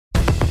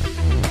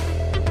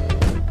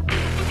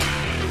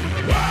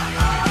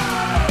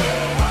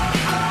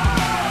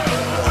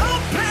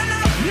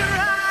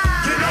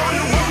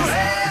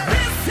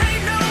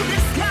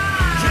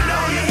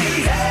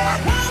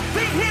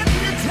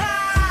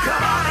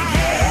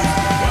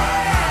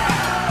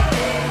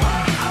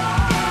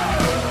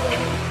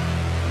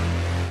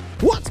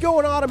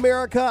going on,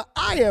 America?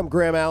 I am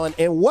Graham Allen,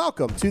 and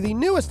welcome to the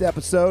newest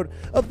episode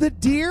of the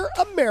Dear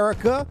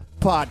America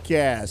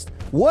podcast.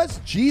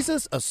 Was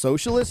Jesus a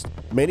socialist?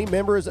 Many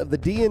members of the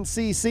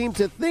DNC seem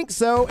to think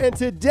so, and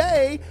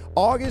today,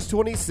 August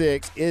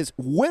 26th, is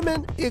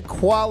Women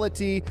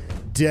Equality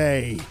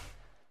Day.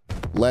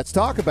 Let's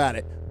talk about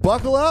it.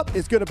 Buckle up.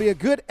 It's going to be a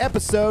good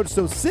episode,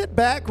 so sit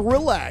back,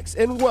 relax,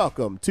 and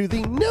welcome to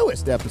the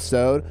newest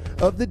episode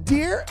of the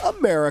Dear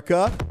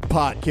America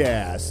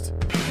podcast.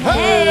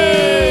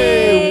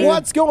 Hey!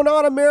 What's going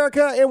on,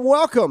 America? And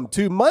welcome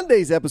to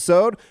Monday's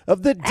episode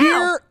of the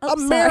Dear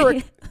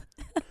America.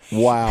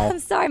 Wow. I'm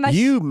sorry.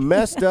 You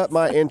messed up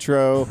my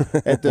intro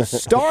at the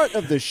start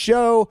of the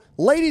show.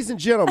 Ladies and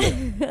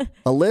gentlemen,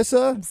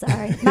 Alyssa I'm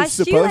sorry. is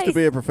supposed to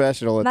be a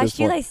professional at this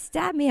point. My shoelace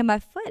stabbed me in my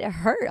foot. It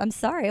hurt. I'm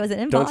sorry. It was an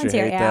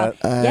involuntary Don't you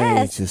hate that?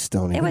 Yes. I just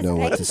don't It even was know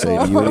what to say to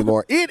painful. you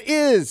anymore. It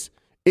is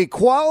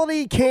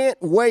Equality Can't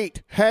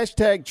Wait.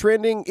 Hashtag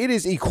trending. It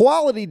is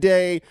Equality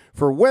Day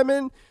for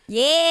women.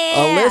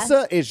 Yeah.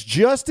 Alyssa is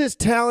just as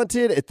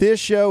talented at this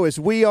show as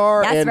we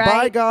are. That's and by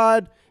right.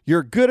 God,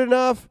 you're good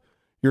enough.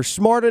 You're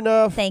smart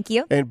enough. Thank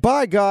you. And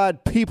by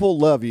God, people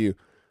love you.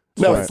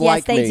 No, Yes, it's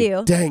like they me.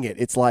 do. Dang it,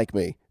 it's like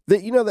me.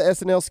 You know the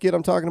SNL skit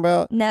I'm talking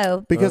about?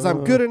 No. Because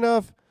I'm good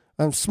enough,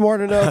 I'm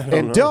smart enough,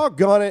 and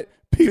doggone it,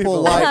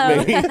 people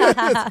like me.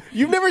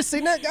 You've never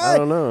seen that guy? I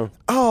don't know.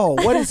 Oh,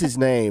 what is his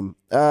name?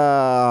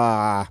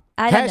 I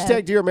don't know.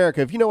 Hashtag Dear America.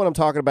 If you know what I'm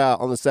talking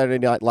about on the Saturday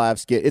Night Live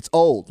skit, it's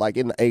old, like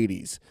in the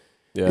 80s.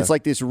 Yeah. It's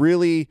like this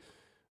really...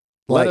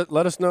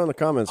 Let us know in the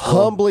comments.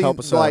 We'll Humbly, help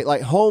us like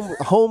out.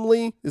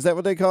 homely, is that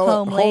what they call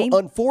Homely. it?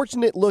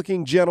 Unfortunate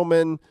looking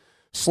gentleman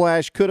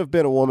 / could have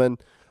been a woman,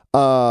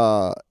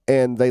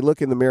 and they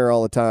look in the mirror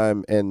all the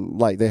time and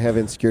like they have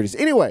insecurities.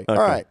 Anyway, all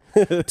right,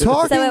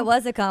 talking. So it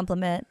was a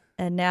compliment,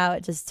 and now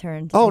it just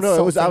turned. Oh no,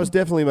 it was. I insulting. was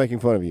definitely making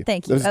fun of you.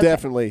 Thank you. It was Okay.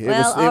 definitely.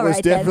 Well, it all was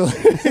right then.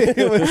 definitely.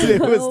 it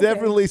was Okay.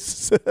 definitely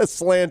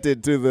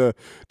slanted to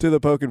the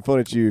poking fun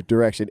at you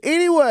direction.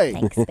 Anyway,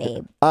 Thanks,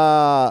 babe.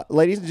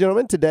 ladies and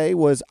gentlemen, today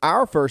was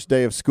our first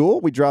day of school.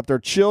 We dropped our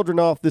children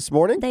off this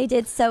morning. They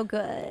did so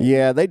good.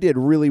 Yeah, they did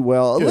really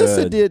well. Good.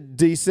 Alyssa did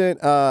decent.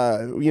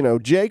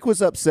 Jake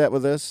was upset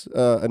with us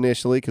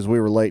initially because we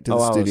were late to the I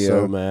was studio.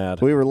 so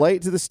mad. We were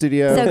late to the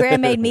studio. So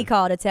Graham made me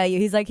call to tell you.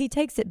 He's like, he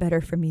takes it better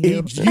from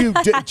you.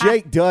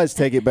 Jake does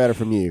take it better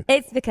from you.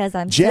 It's because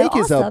I'm Jake so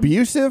is awesome.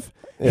 abusive.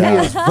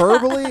 Yeah. He is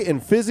verbally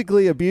and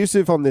physically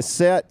abusive on this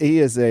set. He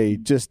is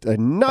just a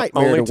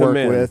nightmare Only to to work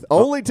men. with.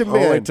 Only to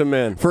men. Only to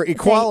men. For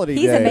Equality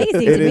He's Day.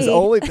 amazing It to is me.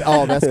 only.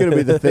 That's going to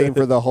be the theme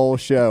for the whole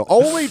show.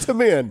 Only to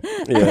men.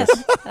 Yes.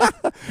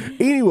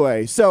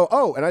 Anyway,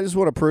 and I just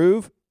want to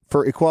prove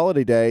for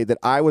Equality Day that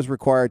I was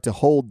required to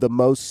hold the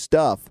most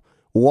stuff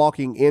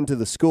walking into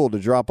the school to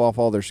drop off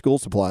all their school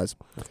supplies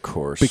Of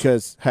course.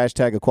 because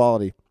hashtag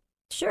equality.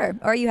 Sure.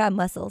 Or you have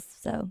muscles.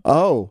 So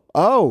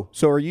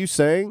So are you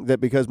saying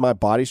that because my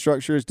body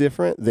structure is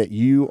different that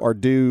you are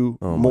due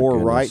Oh, my more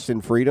goodness. rights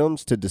and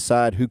freedoms to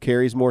decide who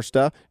carries more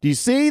stuff? Do you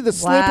see the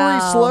slippery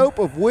Wow. slope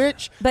of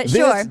which But this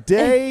sure.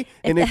 day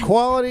in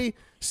equality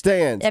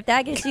stands? if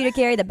that gets you to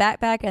carry the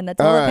backpack and the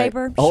All toilet right,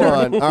 paper, hold sure.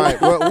 on. All right,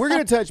 well, we're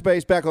going to touch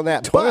base back on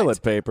that. Toilet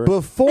But paper.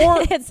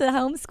 Before It's a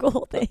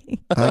homeschool thing.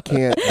 I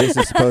can't. This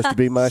is supposed to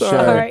be my show.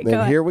 Sorry, go And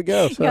ahead. here we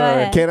go. Go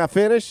ahead. Can I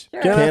finish?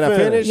 Sure. Can I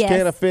finish? Yes.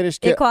 Can I finish?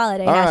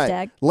 Equality, All right.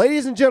 hashtag.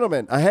 Ladies and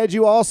gentlemen, I had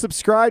you all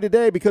subscribe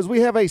today because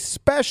we have a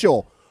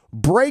special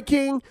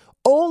breaking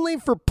only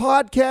for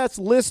podcast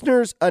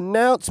listeners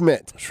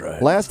announcement. That's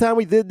right. Last time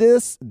we did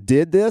this.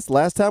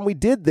 Last time we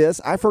did this,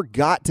 I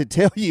forgot to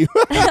tell you.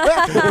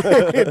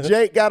 And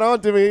Jake got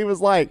on to me. He was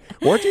like,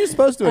 weren't you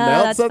supposed to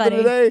announce that's something funny.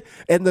 today?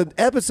 And the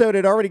episode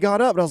had already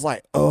gone up. And I was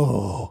like,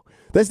 oh.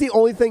 That's the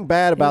only thing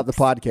bad about the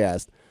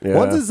podcast. Yeah.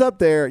 Once it's up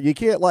there, you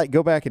can't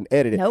go back and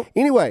edit it. Nope.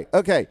 Anyway,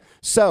 okay.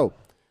 So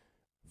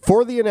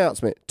for the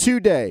announcement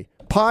today,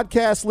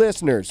 podcast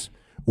listeners,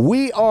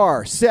 we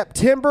are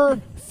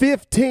September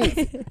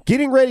 15th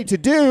getting ready to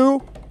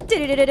do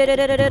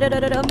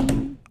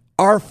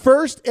our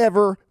first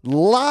ever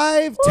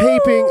live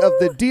taping of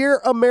the Dear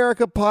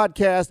America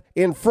podcast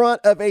in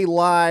front of a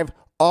live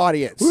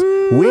audience.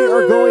 We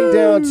are going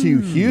down to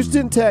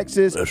Houston,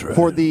 Texas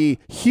for the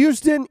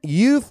Houston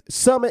Youth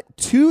Summit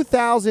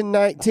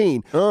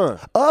 2019,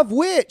 of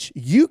which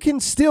you can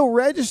still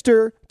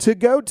register to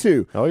go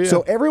to. Oh, yeah.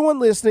 So everyone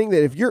listening,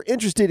 that if you're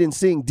interested in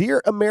seeing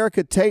Dear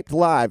America taped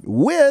live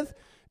with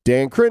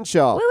Dan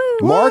Crenshaw,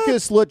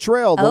 Marcus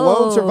Luttrell, the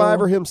lone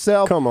survivor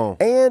himself, Come on.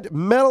 and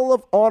Medal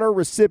of Honor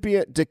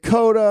recipient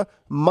Dakota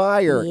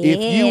Meyer. If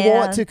you Yeah.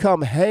 want to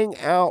come hang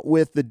out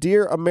with the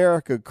Dear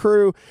America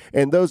crew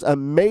and those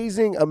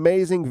amazing,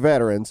 amazing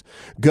veterans,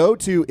 go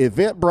to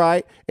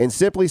Eventbrite and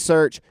simply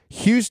search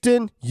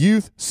Houston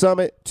Youth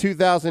Summit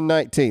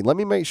 2019. Let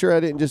me make sure I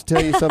didn't just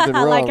tell you something I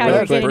wrong. like how real you're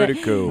That's quick. getting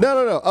pretty cool.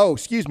 No. Oh,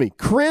 excuse me.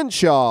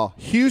 Crenshaw,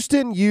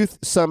 Houston Youth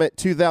Summit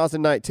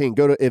 2019.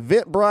 Go to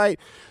Eventbrite,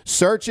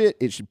 search it.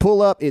 It should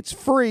pull up. It's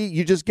free.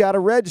 You just got to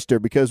register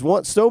because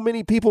once so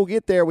many people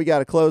get there, we got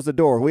to close the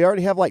door. We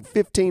already have like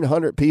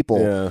 1,500 people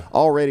people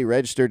already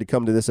registered to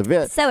come to this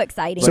event. So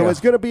exciting. So it's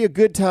going to be a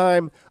good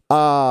time.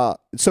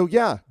 So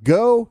yeah,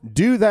 go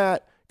do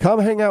that. Come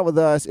hang out with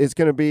us. It's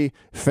going to be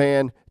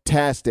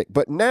fantastic.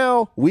 But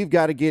now we've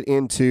got to get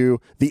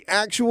into the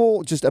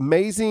actual just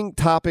amazing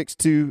topics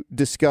to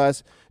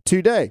discuss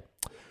today.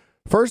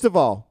 First of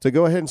all, to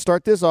go ahead and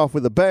start this off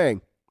with a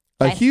bang,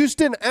 a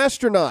Houston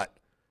astronaut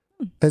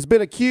has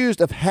been accused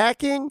of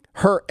hacking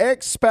her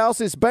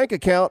ex-spouse's bank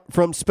account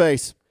from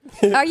space.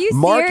 Are you serious?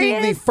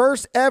 Marking the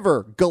first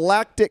ever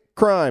galactic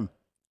crime.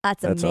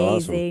 That's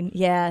amazing. Awesome.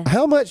 Yeah.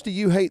 How much do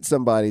you hate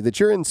somebody that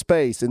you're in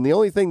space and the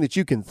only thing that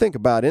you can think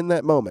about in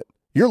that moment,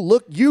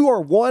 you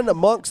are one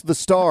amongst the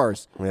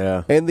stars.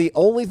 Yeah. And the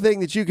only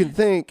thing that you can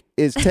think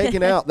is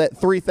taking out that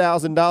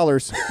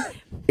 $3,000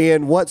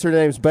 in what's her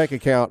name's bank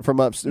account from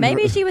upstairs.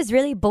 Maybe she was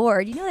really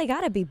bored. You know, they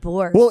got to be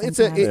bored. Well, it's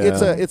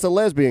a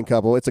lesbian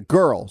couple. It's a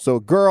girl. So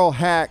a girl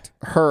hacked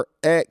her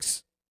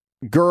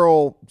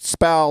ex-girl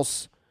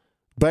spouse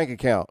bank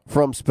account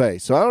from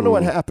space. So I don't know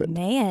what happened.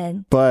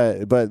 Man.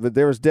 But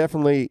there was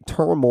definitely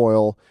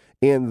turmoil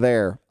in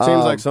there.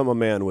 Seems like something a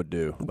man would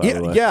do, by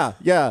the way.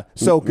 Yeah.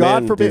 So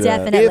God forbid,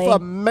 Definitely. if a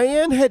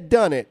man had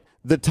done it,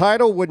 the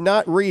title would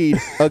not read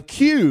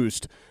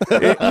accused.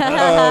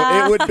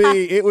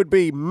 It would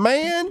be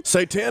man,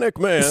 satanic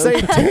man,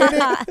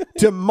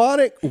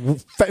 demonic,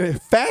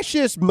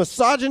 fascist,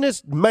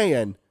 misogynist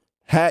man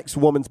hacks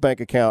woman's bank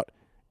account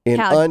in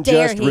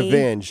unjust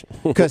revenge.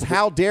 Because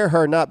how dare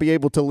her not be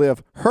able to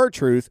live her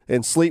truth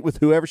and sleep with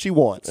whoever she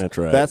wants. That's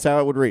right. That's how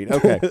it would read.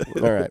 Okay.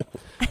 All right.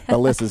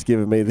 Alyssa's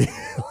giving me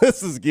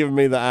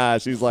the eye.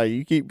 She's like,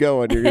 you keep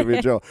going, you're gonna be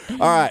in trouble. All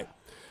right.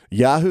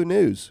 Yahoo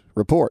News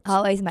reports.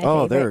 Always my favorite.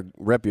 Oh, they're a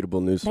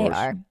reputable news source. They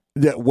are.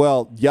 Yeah,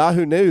 well,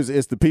 Yahoo News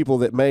is the people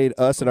that made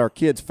us and our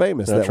kids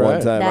famous that one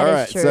time.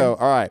 That is true. So,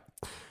 all right.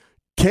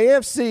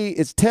 KFC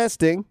is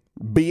testing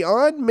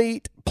Beyond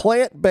Meat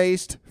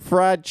plant-based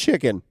fried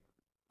chicken.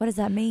 What does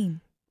that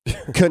mean?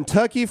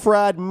 Kentucky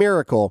Fried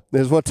Miracle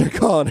is what they're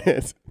calling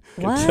it.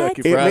 What?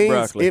 Kentucky Fried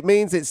Broccoli. It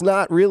means it's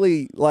not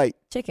really like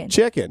chicken.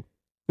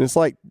 It's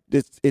like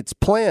it's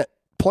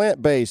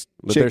plant-based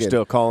but chicken. They're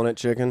still calling it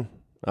chicken?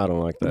 I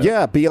don't like that.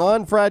 Yeah,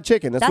 Beyond Fried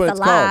Chicken. That's what it's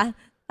called.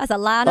 That's a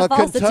lie and a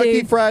falsity.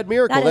 Kentucky Fried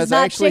Miracle. That's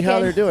actually chicken. how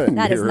they're doing it.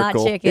 That is not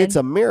chicken. It's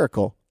a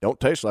miracle. Don't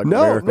taste like a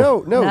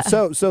miracle. No.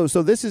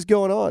 So this is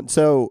going on.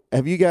 So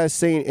have you guys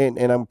seen?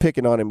 And I'm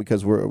picking on him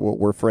because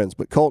we're friends.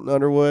 But Colton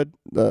Underwood,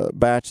 the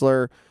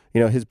Bachelor,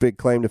 his big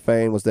claim to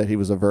fame was that he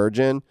was a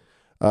virgin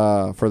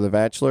for The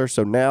Bachelor.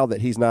 So now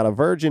that he's not a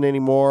virgin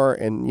anymore,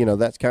 and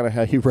that's kind of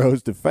how he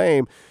rose to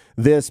fame.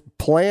 This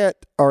plant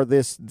or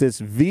this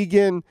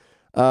vegan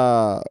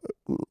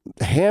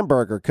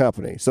hamburger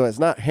company. So it's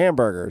not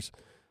hamburgers.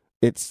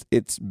 It's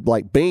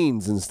like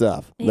beans and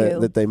stuff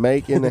that they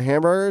make in the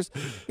hamburgers.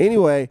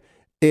 Anyway,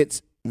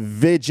 it's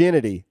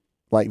veginity,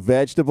 like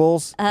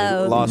vegetables.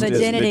 Oh, lost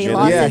virginity. his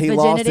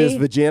Lost his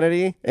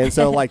virginity. And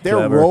so like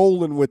they're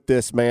rolling with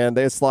this, man.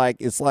 It's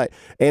like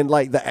and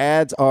like the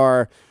ads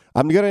are,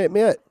 I'm going to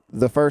admit,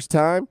 the first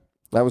time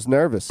I was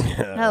nervous.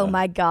 Oh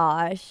my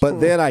gosh. But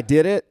then I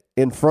did it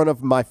in front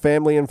of my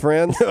family and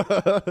friends.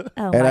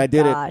 And I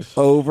did it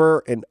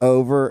over and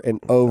over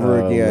and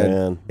over again.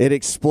 Man. It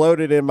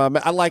exploded in my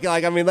mouth.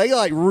 I mean, they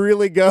like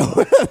really go,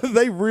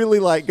 they really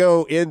like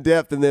go in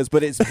depth in this,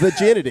 but it's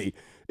virginity.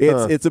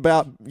 It's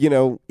about,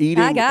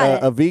 eating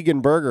a vegan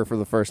burger for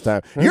the first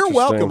time. You're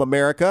welcome,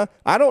 America.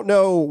 I don't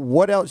know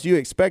what else you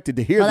expected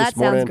to hear this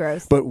morning, sounds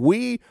gross. but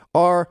we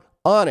are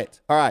on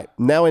it. All right,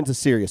 now into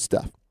serious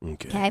stuff.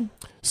 Okay.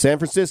 San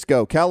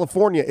Francisco,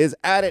 California is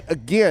at it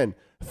again,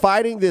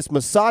 fighting this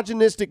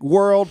misogynistic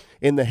world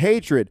in the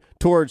hatred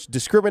towards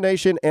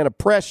discrimination and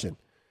oppression.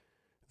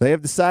 They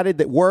have decided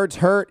that words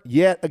hurt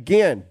yet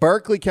again.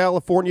 Berkeley,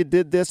 California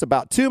did this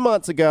about 2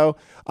 months ago.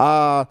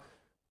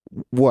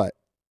 What?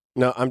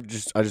 No, I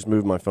just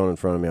moved my phone in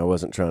front of me. I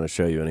wasn't trying to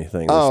show you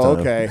anything this Oh,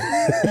 time. okay.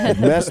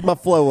 Messed my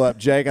flow up,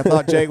 Jake. I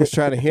thought Jake was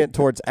trying to hint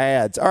towards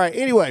ads. All right,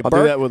 anyway. I'll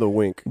do that with a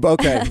wink.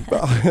 Okay. I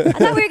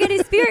thought we were going to do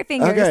spirit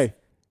fingers. Okay.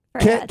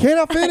 Can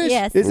I finish?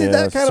 Yes. Is it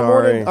that kind of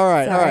sorry. morning? All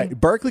right. Sorry.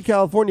 Berkeley,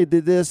 California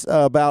did this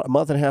about a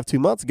month and a half, 2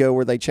 months ago,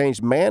 where they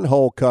changed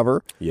manhole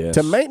cover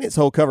to maintenance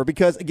hole cover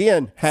because,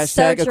 again,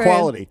 hashtag So true.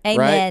 equality.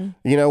 Amen.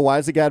 Right? Why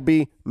does it got to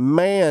be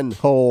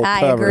manhole I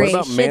cover? agree. What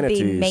about Should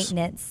manatees? be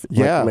maintenance.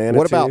 Yeah. Like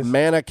what about manatees?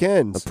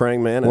 mannequins? A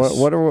praying mantis.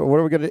 What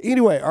are we going to do?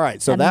 Anyway, all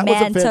right. So A that was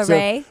manta offensive.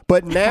 ray.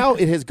 But now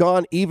it has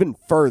gone even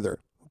further.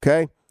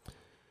 Okay.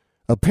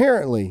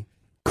 Apparently,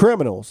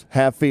 criminals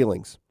have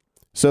feelings.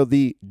 So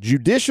the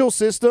judicial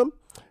system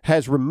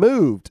has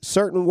removed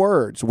certain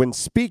words when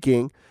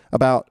speaking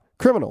about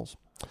criminals.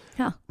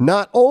 Huh.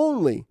 Not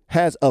only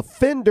has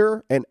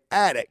offender and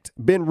addict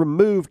been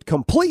removed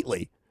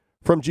completely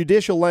from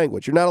judicial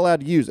language, you're not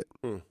allowed to use it,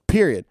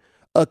 period.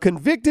 A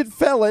convicted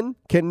felon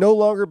can no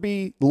longer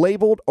be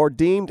labeled or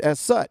deemed as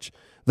such.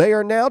 They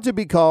are now to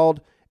be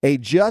called a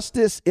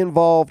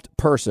justice-involved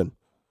person.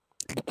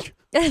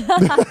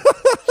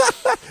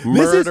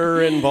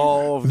 Murder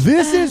involved.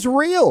 This is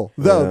real,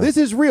 though. Yeah. This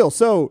is real.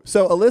 So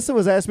Alyssa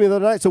was asking me the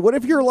other night, so what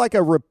if you're like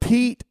a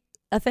repeat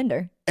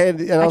offender.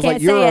 And I was like,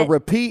 can't you're say a it.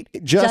 repeat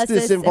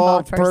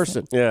justice-involved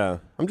person. Yeah,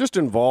 I'm just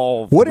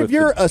involved. What with if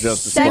you're the a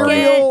Justice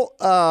serial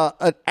Department.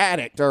 an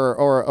addict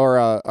or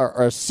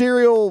a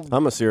serial,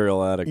 I'm a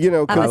serial addict. you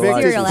know, I'm a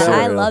convicted cereal. felon?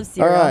 I love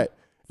cereal. All right.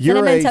 You're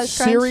Cinnamon a Toast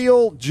Crunch?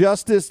 serial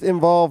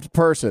justice-involved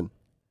person.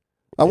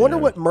 I wonder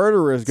what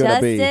murderer is going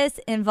to be.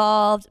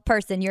 Justice-involved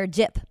person. You're a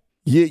gyp.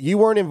 You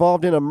weren't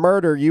involved in a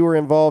murder. You were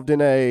involved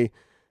in a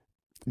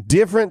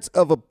difference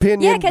of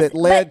opinion that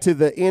led to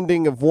the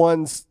ending of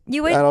one's.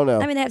 You would. I don't know.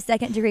 I mean, they have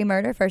second-degree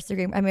murder,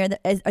 first-degree. I mean,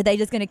 are they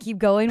just going to keep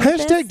going with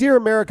Hashtag this? Dear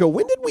America.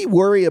 When did we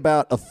worry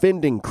about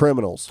offending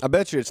criminals? I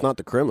bet you it's not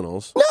the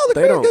criminals. No,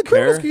 they don't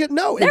criminals care.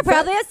 no. They're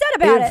probably upset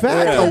about it. In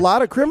fact, Yeah. a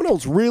lot of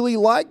criminals really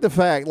like the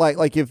fact,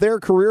 like if they're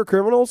career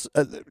criminals,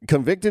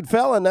 convicted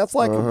felon, that's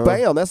like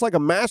bam, that's like a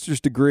master's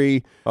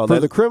degree for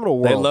the criminal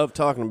world. They love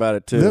talking about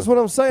it too. That's what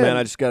I'm saying. Man,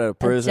 I just got out of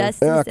prison.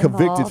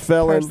 Convicted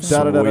felon. Person.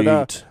 Da, da, da,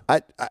 da, da.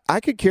 Sweet. I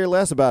could care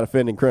less about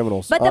offending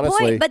criminals. But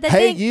honestly. the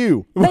hey, thing,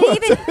 you. But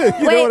even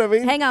you know what I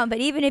mean? Hang on. But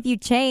even if you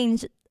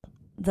change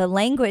the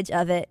language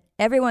of it,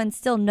 everyone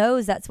still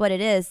knows that's what it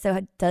is.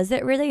 So does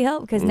it really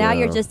help? Because now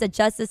you're just a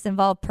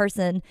justice-involved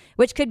person,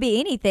 which could be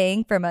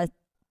anything from a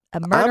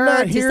murderer I'm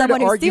not to here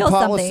someone to who argue steals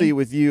policy something.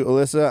 with you,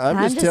 Alyssa.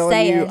 I'm just telling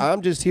saying. you.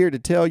 I'm just here to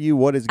tell you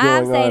what is going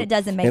on. I'm saying it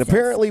doesn't make and sense.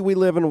 apparently, we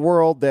live in a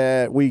world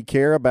that we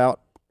care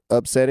about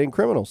upsetting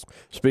criminals.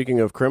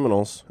 Speaking of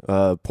criminals,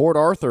 Port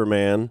Arthur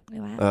man,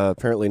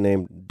 apparently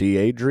named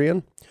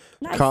D'Adrian,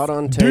 Nice. caught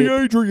on tape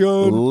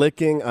Adrian.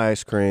 licking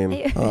ice cream.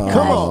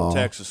 Come on.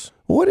 Texas.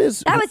 What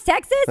is That was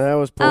Texas? That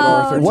was Port Oh,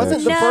 Arthur.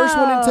 Wasn't the Texas. first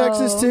one in No.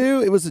 Texas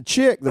too? It was a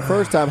chick the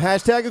first time.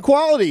 Hashtag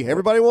equality.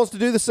 Everybody wants to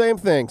do the same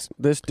things.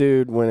 This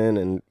dude went in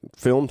and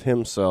filmed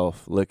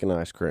himself licking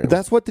ice cream.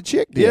 That's what the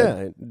chick did.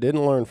 yeah,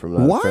 didn't learn from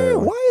that. Why?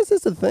 apparently. Why is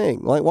this a thing?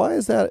 Like, why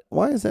is that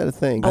a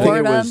thing? I think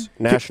it Boredom. was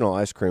National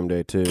Ice Cream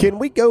Day too. Can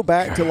we go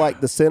back to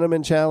like the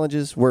cinnamon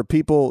challenges where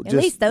people At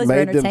least just those were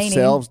made entertaining.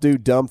 themselves do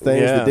dumb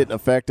things Yeah. that didn't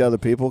affect other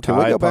people? Can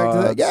we Tide go back to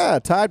that? Pods. Yeah,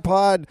 Tide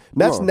Pod.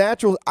 That's Come on.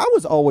 natural. I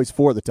was always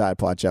for the Tide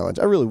Pod challenge.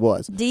 I really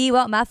was. Do you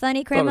want my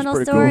funny criminal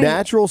pretty story? cool.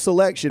 Natural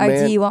selection, Or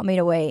man. do you want me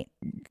to wait?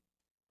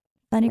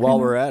 Funny While criminal?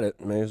 we're at it,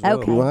 may as well.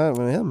 Okay. Well,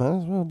 yeah, might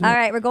as well do All it.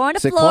 right, we're going to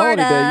It's Equality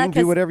Florida. Day. You can do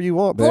 'cause whatever you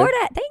want, babe. Florida,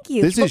 thank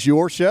you. This is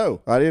your show.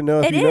 I didn't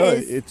know if It you know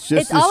is. it. It's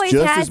just It's always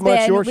just has as much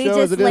been. your We show just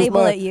as it is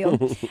label mine. it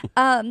you.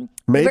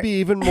 Maybe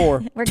even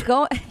more. We're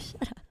going.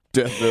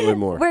 Definitely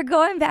more. We're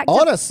going back to.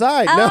 On a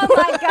side note. Oh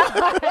my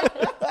god!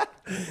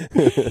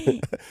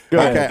 Go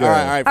ahead, Okay, go all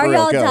ahead. right. For Are real,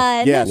 y'all go.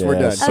 done? Yes, we're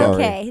Yeah, done. sorry.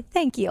 Okay,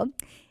 thank you.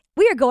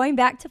 We are going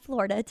back to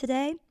Florida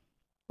today.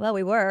 Well,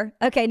 we were.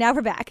 Okay, now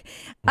we're back.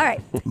 All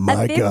right.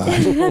 My God.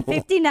 A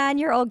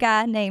 59-year-old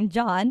guy named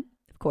John,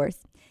 of course,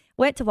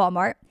 went to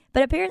Walmart,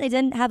 but apparently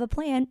didn't have a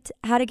plan to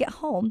how to get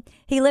home.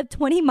 He lived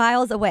 20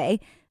 miles away.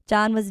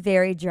 John was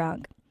very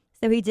drunk.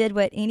 So he did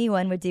what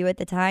anyone would do at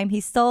the time. He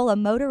stole a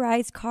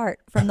motorized cart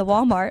from the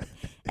Walmart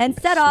and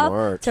set off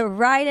Smart. to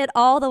ride it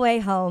all the way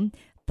home.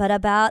 But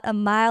about a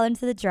mile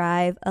into the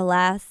drive,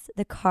 alas,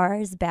 the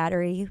car's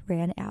battery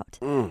ran out.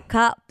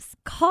 Cops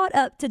caught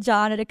up to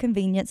John at a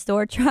convenience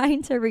store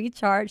trying to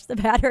recharge the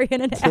battery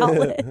in an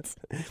outlet.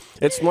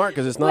 It's smart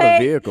because it's not Wait, a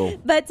vehicle.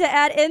 But to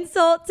add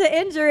insult to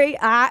injury,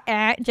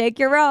 Jake,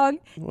 you're wrong.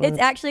 It's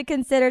actually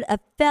considered a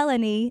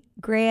felony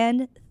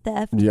grand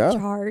theft Yeah.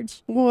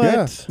 charge.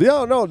 What?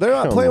 Yeah. No, they're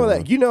not Come playing with on.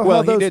 that. You know well,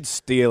 how those. he did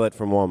steal it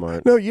from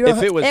Walmart. No, you know if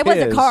how- it was It was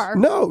a his- car.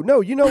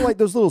 No, you know, like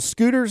those little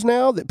scooters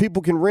now that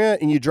people can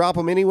rent and you drop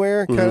them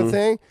anywhere kind of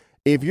thing.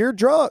 If you're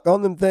drunk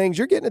on them things,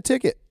 you're getting a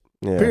ticket.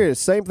 Yeah. Period.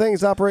 Same thing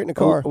as operating a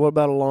car. What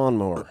about a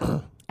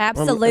lawnmower?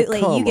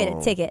 Absolutely, come you get a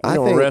on. ticket. You I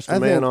don't think- arrest I a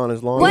man think- on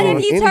his lawnmower. What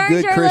if you Any turn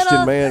good your Christian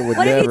little? man would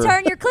What if you never-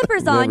 turn your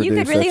clippers on? never You do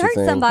could really such a hurt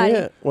thing. somebody.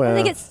 Yeah, well-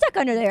 They get stuck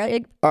under there.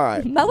 Like, All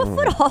right. mow a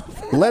foot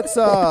off.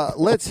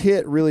 Let's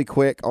hit really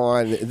quick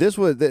on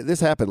this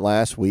happened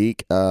last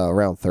week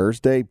around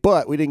Thursday,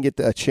 but we didn't get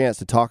a chance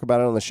to talk about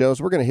it on the show,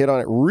 so we're going to hit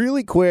on it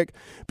really quick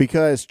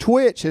because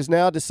Twitch has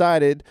now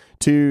decided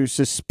to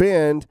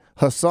suspend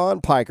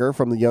Hassan Piker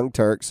from the Young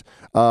Turks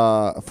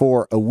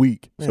for a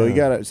week. So he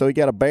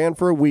got a ban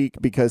for a week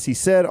because he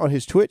said on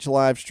his Twitch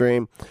live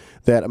stream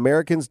that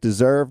Americans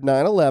deserve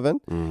 9/11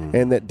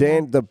 and that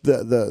the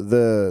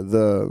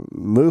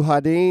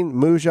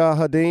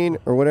Mujahideen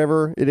or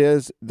whatever it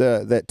is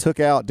that took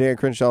out Dan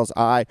Crenshaw's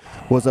eye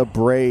was a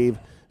brave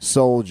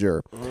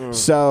soldier.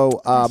 So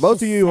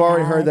most of you have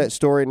already heard that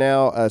story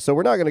now. So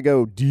we're not going to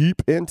go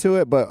deep into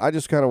it, but I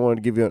just kind of wanted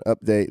to give you an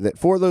update that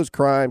for those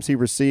crimes, he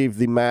received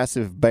the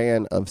massive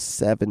ban of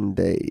 7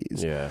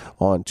 days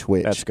on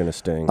Twitch. That's going to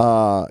sting.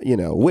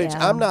 Which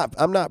Yeah.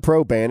 I'm not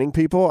pro banning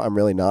people. I'm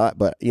really not,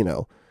 but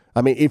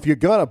I mean, if you're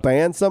gonna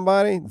ban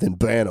somebody, then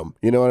ban them.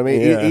 You know what I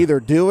mean? Yeah. Either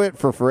do it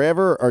for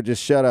forever or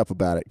just shut up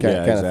about it, kind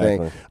of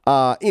thing.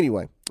 exactly.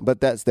 Anyway, but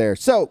that's there.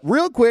 So,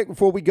 real quick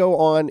before we go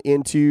on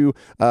into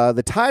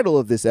the title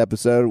of this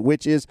episode,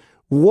 which is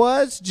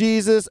 "Was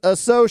Jesus a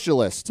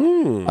Socialist?"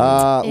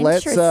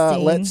 Let's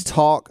Interesting.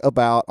 talk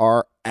about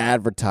our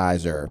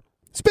advertiser.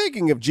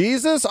 Speaking of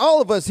Jesus,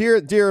 all of us here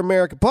at Dear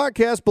America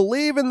Podcast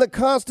believe in the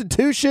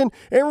Constitution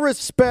and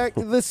respect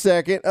the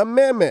Second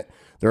Amendment.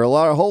 There are a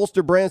lot of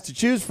holster brands to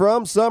choose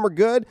from. Some are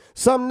good,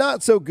 some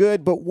not so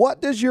good. But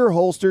what does your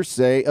holster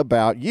say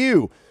about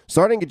you?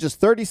 Starting at just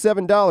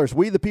 $37,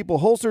 We the People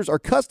holsters are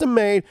custom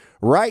made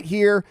right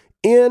here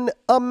in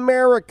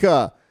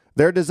America.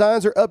 Their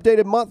designs are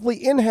updated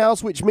monthly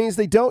in-house, which means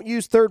they don't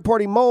use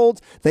third-party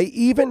molds. They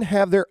even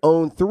have their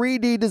own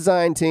 3D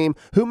design team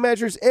who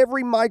measures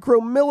every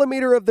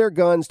micromillimeter of their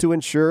guns to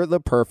ensure the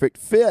perfect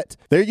fit.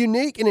 Their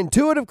unique and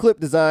intuitive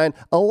clip design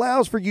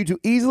allows for you to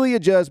easily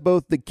adjust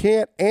both the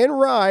cant and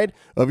ride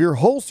of your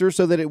holster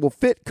so that it will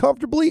fit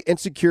comfortably and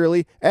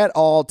securely at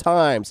all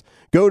times.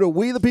 Go to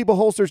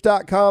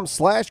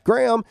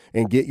wethepeopleholsters.com/Graham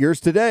and get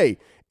yours today.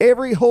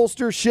 Every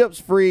holster ships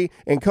free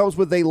and comes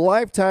with a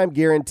lifetime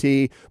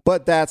guarantee,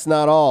 but that's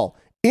not all.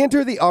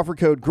 Enter the offer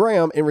code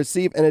Graham and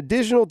receive an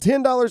additional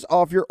 $10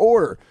 off your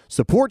order.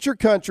 Support your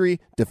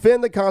country,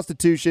 defend the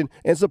Constitution,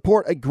 and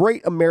support a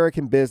great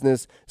American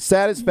business.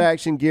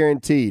 Satisfaction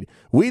guaranteed.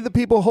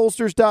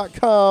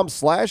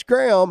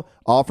 wethepeopleholsters.com/Graham,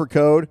 offer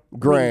code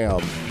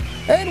Graham.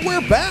 And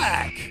we're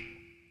back.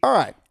 All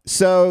right.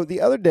 So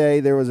the other day,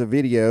 there was a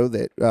video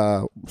that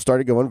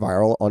started going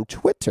viral on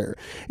Twitter,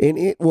 and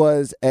it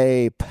was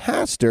a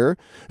pastor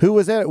who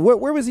was at,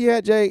 where was he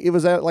at, Jay? It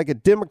was at like a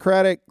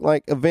Democratic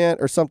event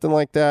or something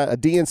like that, a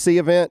DNC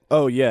event.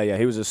 Oh, yeah.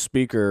 He was a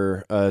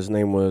speaker. His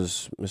name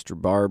was Mr.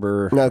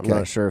 Barber. Okay. I'm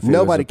not sure if he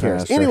Nobody was a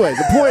cares. pastor. Anyway,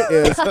 the point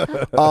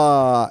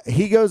is,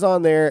 he goes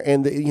on there,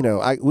 and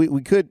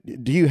we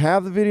could. Do you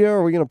have the video?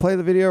 Are we going to play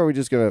the video? Or are we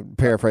just going to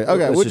paraphrase?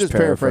 Okay, Let's we'll just just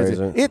paraphrase it.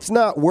 paraphrase It's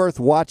not worth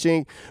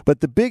watching,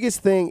 but the biggest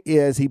thing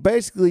is he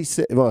basically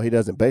he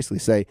doesn't basically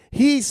say,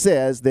 he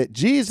says that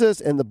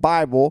Jesus and the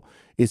Bible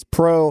is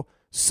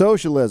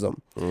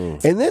pro-socialism. And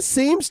this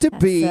seems to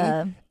be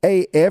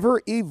a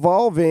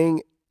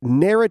ever-evolving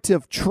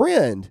narrative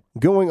trend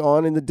going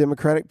on in the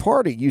Democratic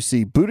Party. You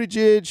see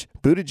Buttigieg.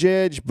 Booty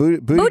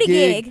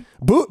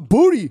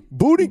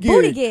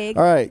gig.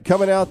 All right,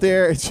 coming out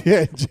there.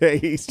 Jay,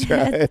 he's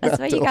trying. That's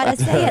what you got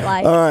to say it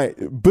like. All right,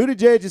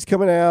 Buttigieg is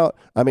coming out.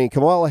 I mean,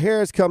 Kamala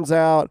Harris comes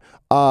out.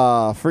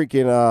 Crap.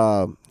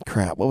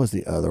 What was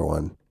the other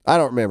one? I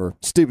don't remember.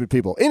 Stupid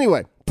people.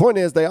 Anyway, point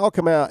is they all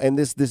come out, and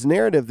this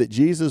narrative that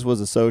Jesus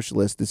was a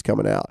socialist is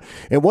coming out.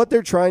 And what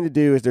they're trying to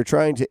do is they're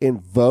trying to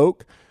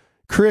invoke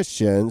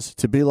Christians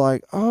to be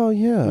like, oh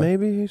yeah,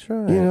 maybe he's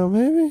right.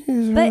 Maybe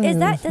he's right.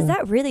 But does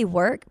that really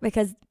work?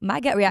 Because my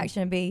gut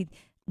reaction would be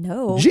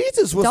no.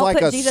 Jesus was don't like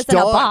put a Jesus in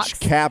a staunch box.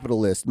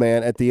 capitalist,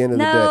 man. At the end of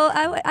the day,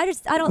 I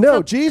don't. No,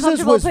 feel Jesus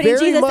comfortable was putting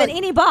very Jesus much in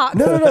any box.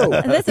 No.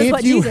 And this is If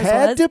what you Jesus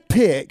had was. to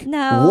pick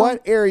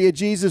what area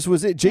Jesus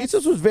was in,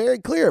 Jesus was very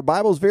clear.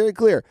 Bible's very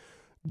clear.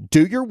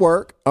 Do your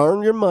work,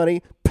 earn your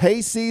money,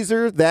 pay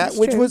Caesar that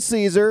which was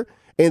Caesar,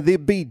 and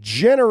then be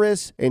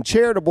generous and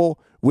charitable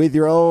with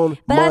your own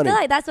but money. I feel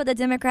like that's what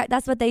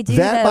that's what they do.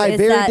 That, though, by is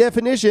very that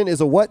definition,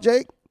 is a what,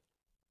 Jake?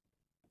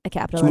 a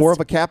capitalist. It's more of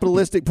a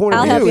capitalistic point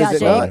I'll of help view, you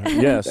is out, it Jake.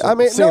 not? Yes. I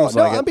mean, no, seems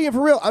like I'm being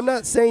for real. I'm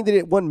not saying that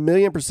it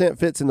 1,000,000%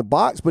 fits in the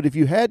box, but if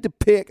you had to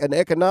pick an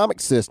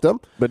economic system.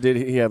 But did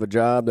he have a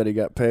job that he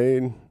got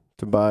paid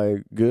to buy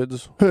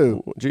goods?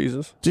 Who?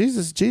 Jesus.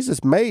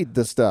 Jesus made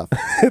the stuff.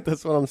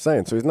 That's what I'm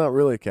saying. So he's not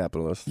really a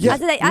capitalist. Yeah, I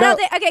don't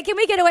think. Okay, can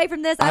we get away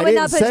from this? I would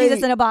not didn't put say-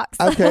 Jesus in a box.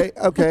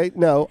 Okay.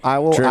 No, I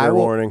will. Trigger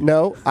warning.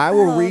 No, I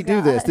will Oh,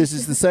 redo this. God. This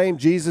is the same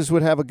Jesus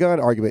would have a gun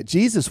argument.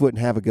 Jesus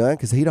wouldn't have a gun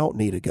because he don't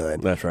need a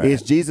gun. That's right.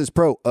 Is Jesus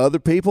pro other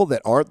people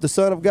that aren't the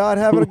Son of God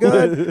having a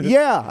gun?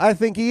 Yeah, I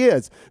think he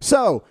is.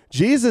 So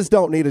Jesus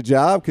don't need a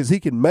job because he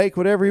can make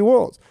whatever he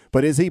wants.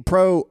 But is he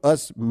pro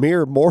us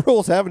mere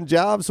mortals having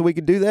jobs so we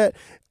can do that?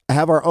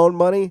 Have our own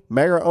money,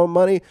 make our own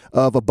money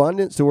of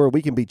abundance to where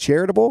we can be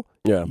charitable?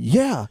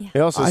 Yeah. He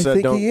also I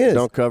said think he is.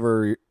 don't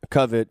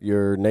covet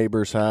your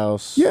neighbor's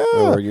house. Yeah.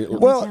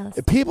 Well, jealous.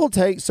 people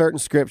take certain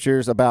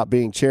scriptures about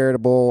being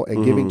charitable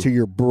and giving to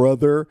your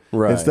brother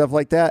and stuff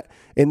like that.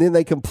 And then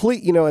they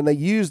and they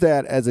use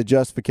that as a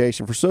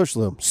justification for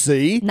socialism.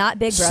 See? Not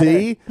Big Brother.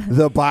 See?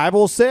 The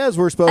Bible says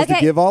we're supposed to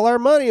give all our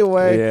money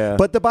away. Yeah.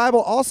 But the Bible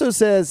also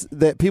says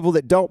that people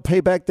that don't pay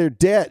back their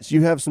debts,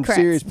 you have some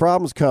Correct. serious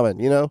problems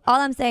coming, All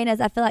I'm saying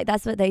is I feel like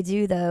that's what they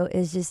do, though,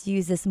 is just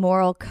use this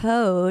moral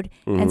code.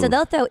 And so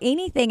they'll throw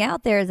anything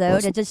out there,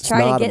 though, to just try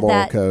it's not to get a moral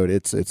that code.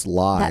 It's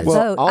lies. that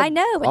vote. I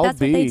know, but that's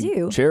what they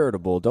do.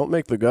 Charitable. Don't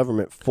make the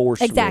government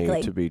force me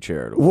to be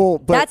charitable. Well,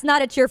 but that's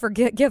not a cheerful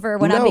giver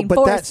when I'm being but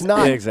forced. that's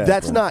not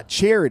that's not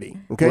charity.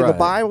 Okay, the Right.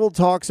 Bible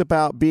talks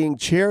about being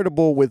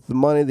charitable with the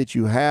money that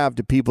you have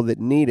to people that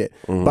need it.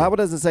 The Bible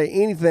doesn't say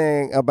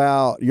anything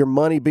about your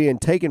money being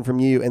taken from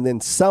you and then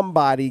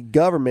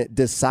government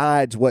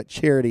decides what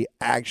charity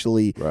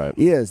actually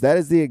is. That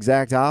is the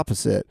exact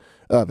opposite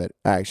of it,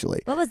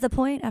 actually. What was the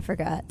point? I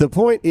forgot. The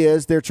point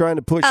is they're trying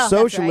to push that's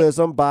right.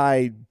 socialism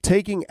by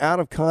taking out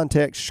of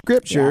context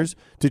scriptures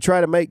to try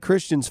to make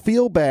Christians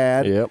feel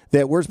bad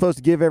that we're supposed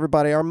to give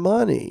everybody our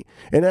money.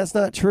 And that's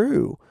not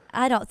true.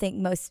 I don't think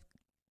most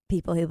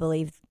people who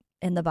believe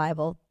in the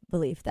Bible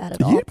believe that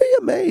at all. You'd be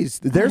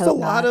amazed. There's a hope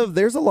lot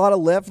not. of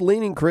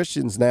left-leaning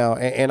Christians now,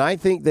 and I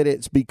think that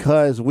it's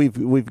because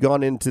we've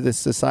gone into this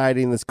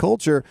society and this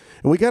culture,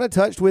 and we kind of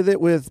touched with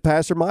it with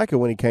Pastor Micah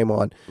when he came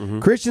on.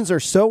 Christians are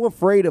so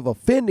afraid of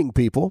offending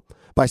people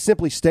by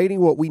simply stating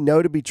what we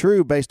know to be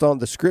true based on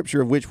the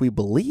scripture of which we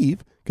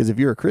believe, because if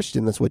you're a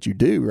Christian, that's what you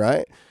do,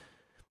 right?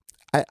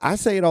 I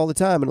say it all the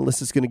time, and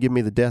Alyssa's going to give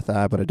me the death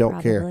eye, but I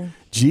don't care.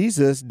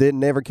 Jesus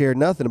didn't ever care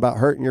nothing about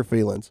hurting your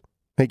feelings.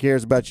 He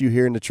cares about you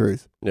hearing the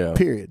truth. Yeah.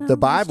 Period. The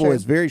Bible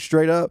is very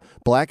straight up,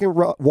 black and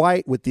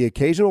white, with the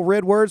occasional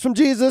red words from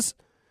Jesus,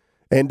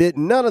 and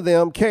none of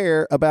them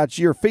care about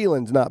your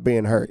feelings not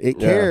being hurt. It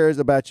cares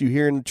about you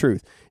hearing the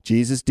truth.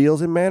 Jesus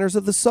deals in matters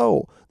of the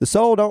soul. The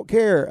soul don't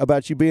care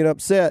about you being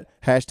upset,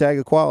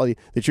 #equality,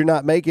 that you're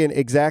not making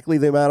exactly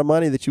the amount of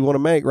money that you want to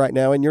make right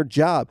now in your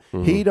job.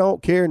 He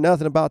don't care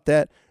nothing about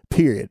that,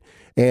 period.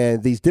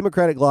 And these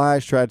democratic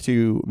lies try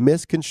to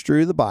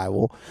misconstrue the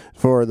Bible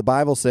for the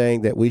Bible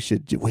saying that we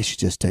should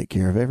just take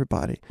care of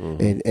everybody.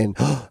 And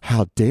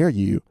how dare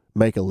you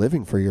make a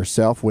living for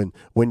yourself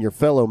when your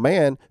fellow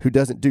man who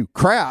doesn't do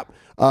crap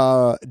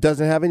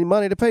doesn't have any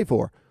money to pay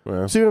for.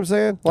 Yeah. See what I'm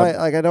saying?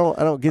 Like I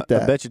don't get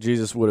that. I bet you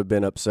Jesus would have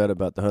been upset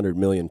about the 100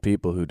 million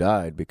people who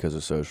died because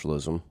of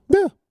socialism.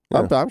 Yeah.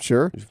 I'm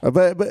sure.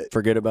 But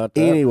forget about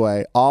that.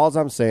 Anyway, all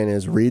I'm saying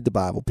is read the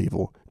Bible,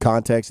 people.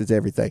 Context is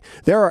everything.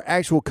 There are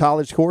actual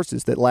college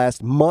courses that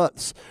last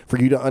months for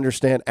you to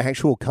understand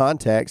actual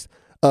context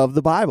of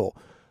the Bible.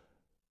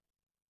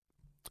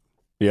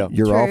 Yeah,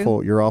 you're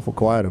awful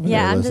quiet over there.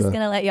 Yeah, I'm Alyssa. just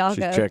gonna let y'all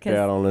go. Checked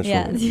out on this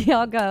one.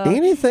 Y'all go.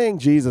 Anything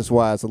Jesus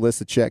wise,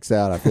 Alyssa checks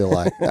out. I feel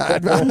like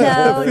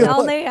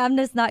I'm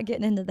just not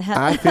getting into that.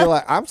 I feel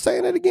like I'm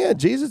saying it again.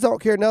 Jesus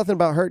don't care nothing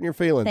about hurting your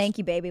feelings. Thank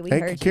you, baby. We he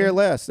heard could care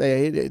less.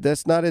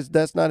 That's not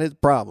his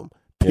problem.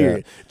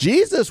 Period. Yeah.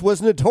 Jesus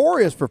was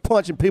notorious for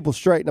punching people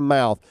straight in the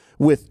mouth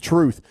with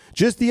truth.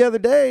 Just the other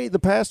day, the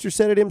pastor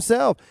said it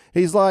himself.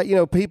 He's like,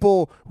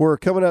 people were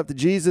coming up to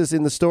Jesus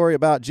in the story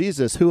about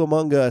Jesus. Who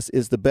among us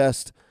is the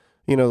best,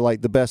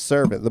 like the best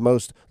servant, the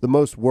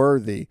most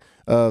worthy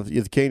of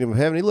the kingdom of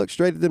heaven? He looked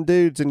straight at them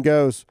dudes and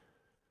goes,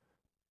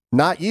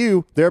 "Not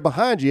you. They're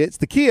behind you. It's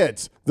the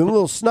kids. The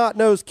little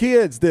snot-nosed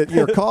kids that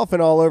you're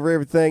coughing all over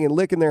everything and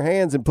licking their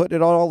hands and putting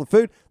it on all the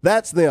food.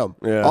 That's them.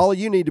 Yeah. All of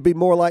you need to be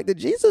more like that."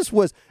 Jesus.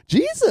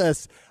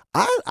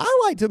 I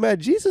like to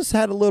imagine Jesus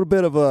had a little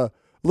bit of a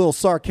little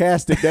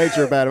sarcastic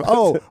nature about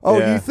him.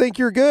 You think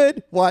you're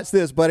good? Watch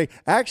this, buddy.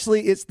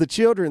 Actually, it's the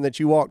children that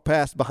you walked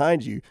past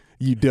behind you,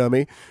 you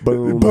dummy.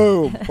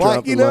 Boom.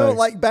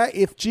 Like back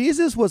if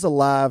Jesus was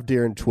alive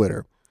during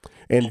Twitter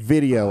and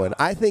videoing,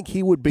 I think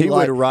he would be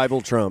would rival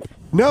Trump.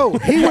 No,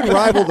 he would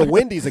rival the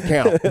Wendy's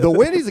account. The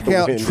Wendy's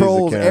account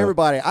trolls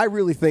everybody. I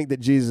really think that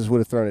Jesus would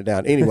have thrown it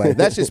down. Anyway,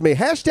 that's just me.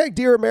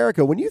 #Dear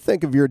America. When you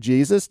think of your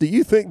Jesus, do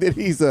you think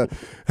that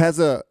has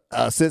a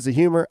sense of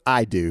humor?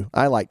 I do.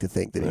 I like to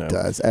think that he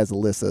does, as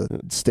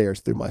Alyssa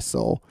stares through my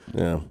soul.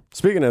 Yeah.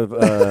 Speaking of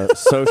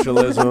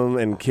socialism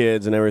and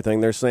kids and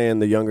everything, they're saying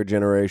the younger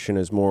generation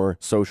is more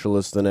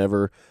socialist than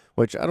ever.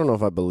 Which I don't know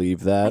if I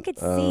believe that. I could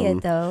see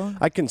it, though.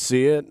 I can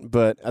see it,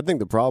 but I think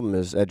the problem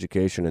is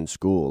education in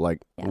school. Like,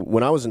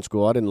 when I was in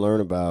school, I didn't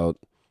learn about,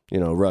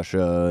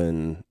 Russia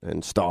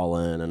and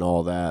Stalin and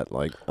all that.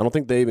 Like, I don't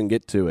think they even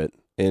get to it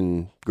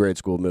in grade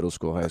school, middle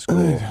school, high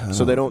school.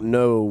 So they don't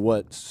know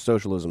what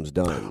socialism's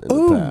done in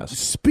the past.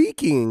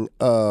 Speaking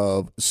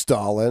of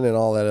Stalin and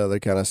all that other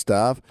kind of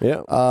stuff,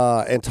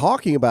 and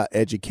talking about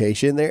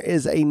education, there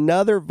is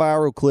another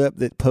viral clip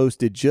that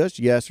posted just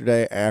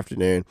yesterday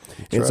afternoon.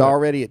 It's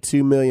already at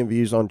 2 million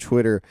views on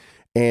Twitter.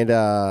 And,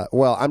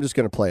 I'm just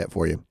going to play it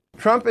for you.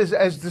 Trump is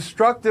as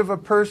destructive a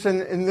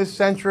person in this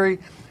century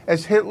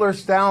as Hitler,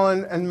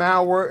 Stalin, and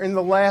Mao were in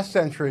the last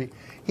century.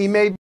 He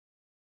may be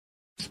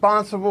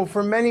responsible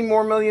for many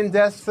more million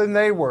deaths than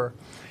they were.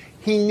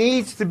 He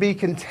needs to be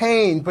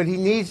contained, but he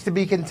needs to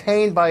be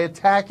contained by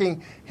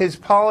attacking his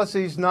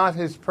policies, not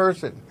his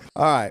person.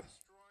 All right.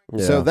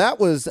 Yeah. So that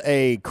was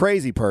a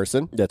crazy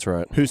person. That's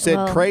right. Who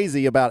said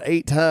crazy about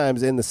 8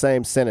 times in the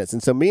same sentence.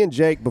 And so me and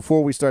Jake,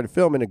 before we started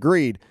filming,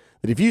 agreed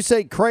that if you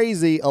say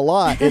crazy a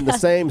lot in the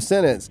same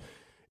sentence,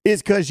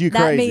 it's because you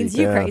crazy. That means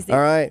you crazy. All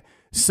right.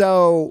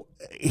 So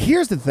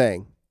here's the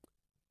thing.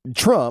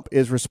 Trump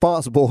is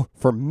responsible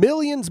for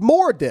millions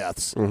more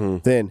deaths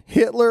than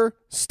Hitler,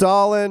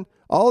 Stalin,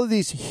 all of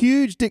these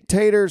huge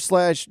dictators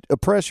 /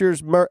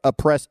 oppressors,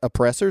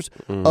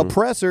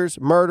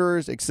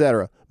 murderers,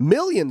 etc.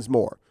 Millions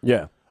more.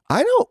 Yeah.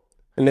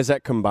 And is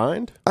that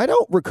combined? I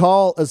don't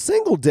recall a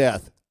single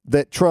death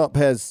that Trump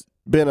has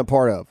been a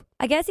part of.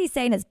 I guess he's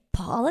saying his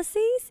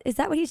policies? Is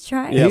that what he's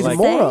trying to say? He's a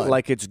moron.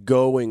 Like it's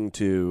going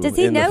to. Does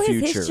he in know the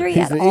future. his history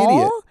He's at an all?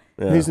 idiot.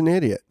 Yeah. He's an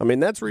idiot. I mean,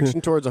 that's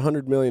reaching towards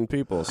 100 million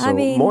people. So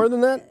more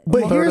than that?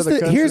 But here's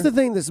the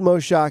thing that's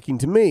most shocking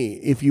to me.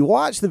 If you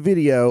watch the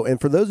video,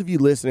 and for those of you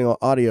listening on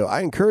audio,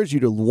 I encourage you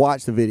to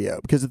watch the video,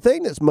 because the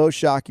thing that's most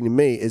shocking to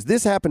me is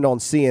this happened on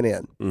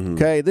CNN.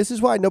 Okay? This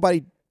is why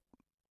nobody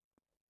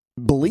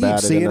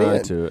believes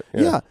CNN. To it.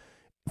 Yeah.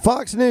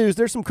 Fox News,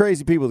 there's some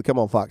crazy people that come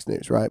on Fox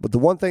News, right? But the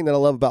one thing that I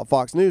love about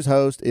Fox News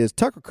host is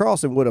Tucker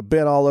Carlson would have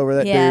been all over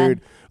that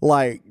dude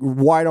like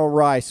white on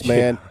rice,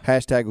 man. Yeah.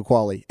 Hashtag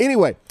equality.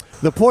 Anyway,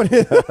 the point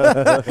is,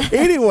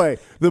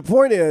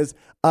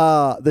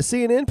 the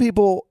CNN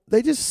people,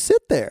 they just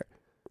sit there.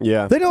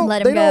 Yeah. They don't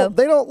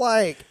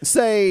like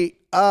say,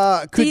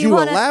 could you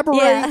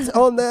elaborate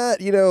on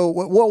that? You know,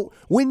 well,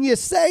 when you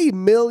say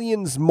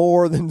millions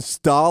more than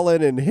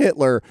Stalin and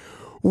Hitler,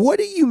 what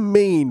do you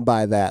mean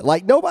by that?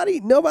 Like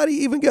nobody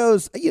even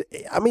goes,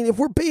 I mean, if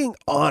we're being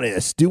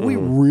honest, do we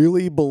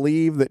really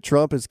believe that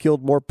Trump has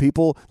killed more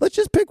people? Let's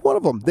just pick one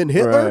of them than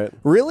Hitler. Right.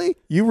 Really?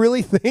 You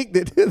really think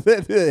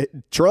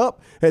that Trump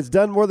has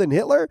done more than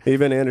Hitler?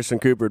 Even Anderson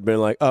Cooper had been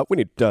like, we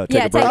need to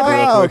take a break.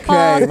 Oh,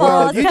 okay.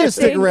 Well, you just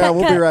stick around.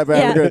 We'll be right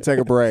back. We're going to take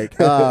a break.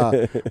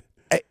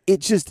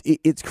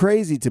 It's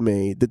crazy to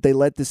me that they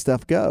let this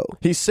stuff go.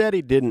 He said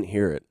he didn't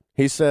hear it.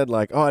 He said,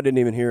 like, I didn't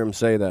even hear him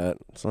say that.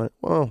 It's like,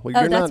 well you're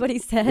not. That's what he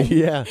said?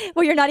 Yeah.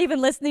 Well, you're not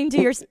even listening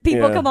to your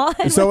people. Yeah. Come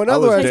on. So in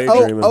other words,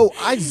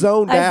 I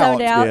zoned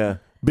out. Yeah.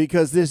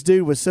 Because this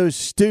dude was so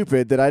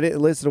stupid that I didn't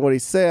listen to what he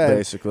said.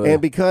 Basically.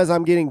 And because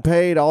I'm getting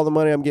paid all the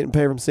money I'm getting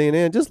paid from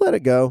CNN, just let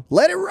it go.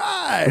 Let it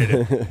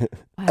ride.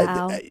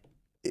 Wow.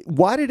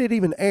 Why did it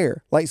even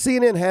air? Like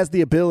CNN has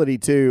the ability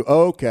to,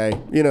 cut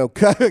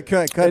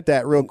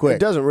that real quick. It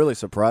doesn't really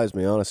surprise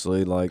me,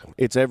 honestly. Like,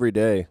 it's every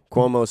day.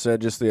 Cuomo said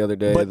just the other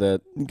day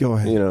that, go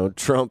ahead.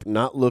 Trump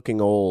not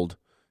looking old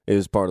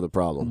is part of the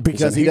problem.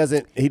 Because he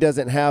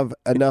doesn't have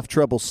enough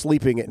trouble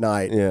sleeping at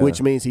night, which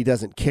means he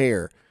doesn't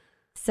care.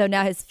 So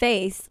now his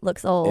face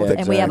looks old,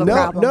 and we have a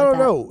problem with that.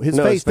 No. His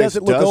face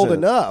doesn't look old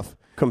enough.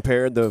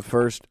 Compared the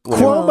first...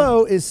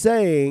 Cuomo is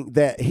saying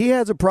that he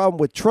has a problem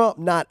with Trump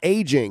not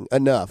aging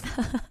enough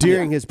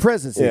during his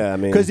presidency. Yeah, I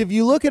mean... Because if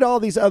you look at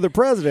all these other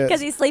presidents... Because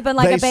he's sleeping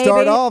like a baby. They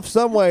start off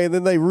some way, and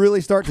then they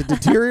really start to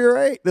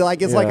deteriorate.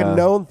 Like it's like a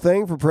known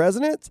thing for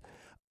presidents.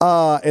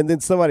 And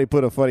then somebody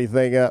put a funny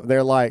thing up.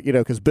 They're like,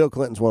 because Bill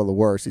Clinton's one of the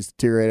worst. He's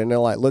deteriorating. And they're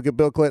like, look at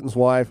Bill Clinton's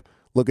wife.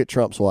 Look at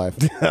Trump's wife.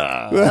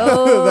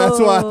 That's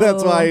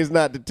why he's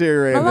not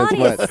deteriorating as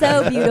much. Melania's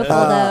so beautiful,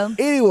 though.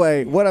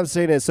 Anyway, what I'm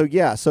saying is,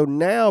 so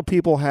now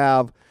people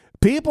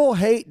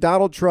hate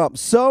Donald Trump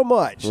so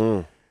much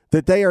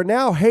that they are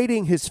now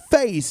hating his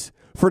face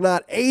for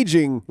not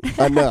aging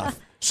enough.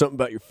 Something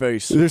about your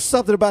face. There's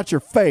something about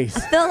your face.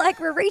 I feel like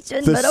we're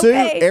reaching, the but suit,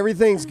 okay.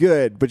 Everything's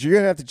good, but you're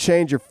going to have to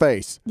change your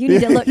face. You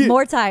need to look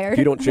more tired. If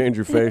you don't change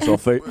your face,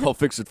 I'll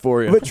fix it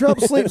for you. But Trump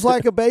sleeps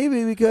like a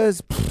baby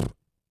because...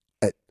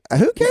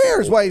 who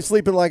cares why he's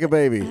sleeping like a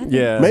baby?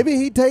 Yeah. Maybe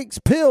he takes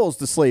pills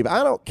to sleep.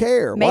 I don't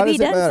care. Maybe he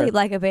does sleep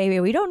like a baby.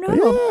 We don't know.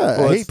 Yeah.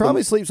 Well, he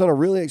probably sleeps on a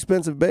really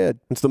expensive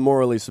bed. It's the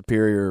morally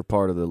superior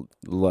part of the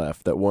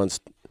left that wants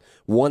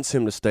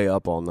him to stay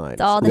up all night.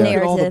 It's all the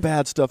narrative. All the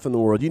bad stuff in the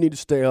world. You need to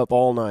stay up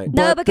all night.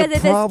 No, because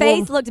if his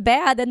face looked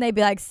bad, then they'd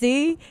be like,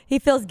 see? He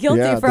feels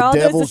guilty for all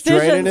those decisions. The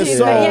devil's draining his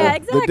soul. Yeah,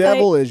 exactly. The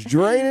devil is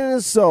draining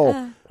his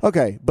soul.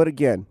 Okay, but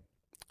again,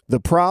 the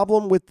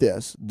problem with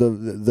this,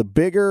 the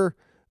bigger...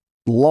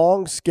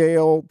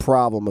 long-scale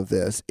problem of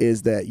this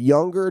is that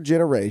younger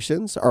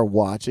generations are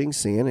watching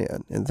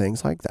CNN and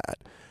things like that.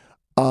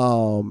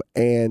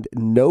 And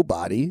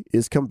nobody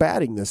is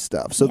combating this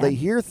stuff. So they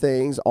hear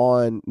things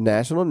on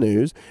national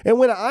news. And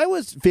when I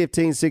was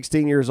 15,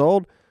 16 years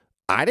old,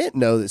 I didn't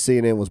know that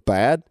CNN was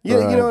bad. You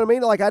know what I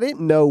mean? Like, I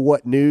didn't know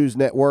what news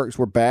networks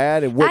were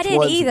bad and which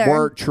ones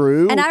weren't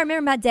true. And I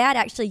remember my dad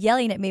actually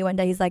yelling at me one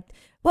day. He's like,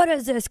 what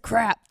is this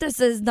crap? This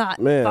is not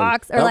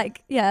Fox. Or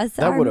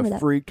that would have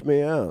freaked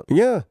me out.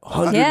 Yeah.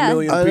 100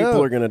 million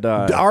people are going to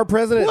die. Our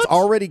president's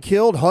already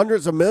killed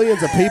hundreds of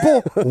millions of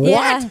people?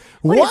 What?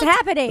 What is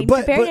happening?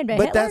 But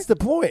that's the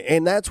point.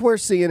 And that's where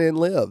CNN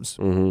lives.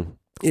 Mm-hmm.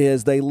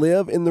 Is they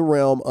live in the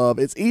realm of,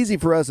 it's easy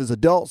for us as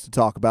adults to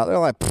talk about. They're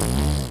like,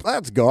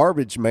 that's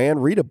garbage, man.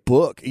 Read a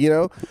book,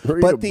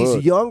 But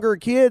these younger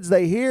kids,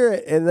 they hear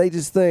it and they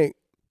just think,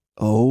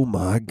 oh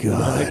my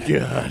God!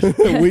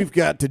 We've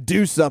got to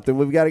do something.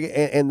 We've got to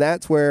get, and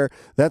that's where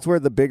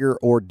the bigger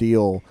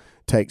ordeal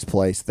takes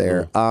place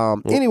there.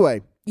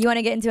 Anyway, you want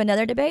to get into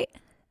another debate?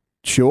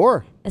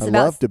 Sure. I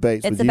love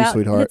debates with you,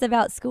 sweetheart. It's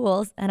about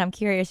schools, and I'm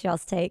curious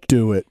y'all's take.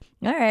 Do it.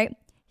 All right.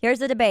 Here's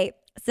the debate.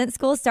 Since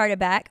school started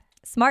back,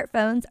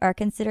 smartphones are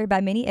considered by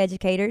many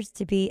educators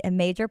to be a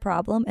major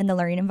problem in the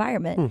learning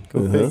environment.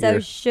 So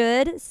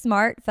should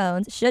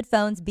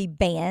phones be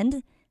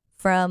banned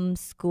from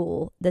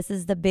school? This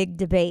is the big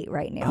debate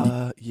right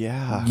now.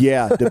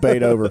 Yeah,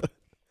 debate over.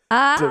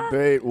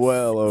 Debate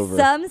well over.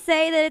 Some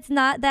say that it's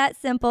not that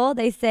simple.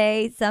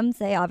 Some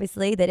say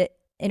obviously that it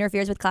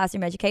interferes with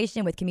classroom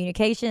education, with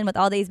communication, with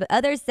all these, but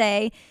others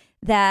say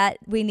that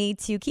we need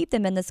to keep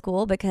them in the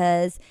school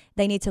because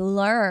they need to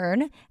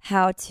learn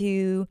how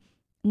to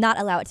not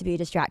allow it to be a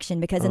distraction,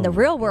 because in the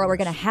real world we're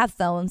going to have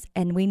phones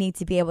and we need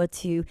to be able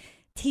to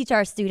teach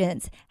our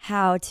students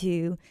how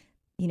to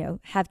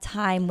have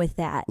time with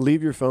that.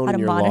 Leave your phone in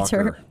your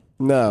locker.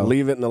 No.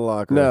 Leave it in the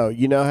locker. No.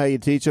 You know how you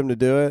teach them to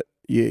do it?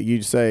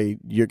 you say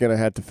you're going to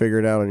have to figure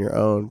it out on your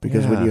own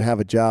because when you have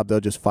a job, they'll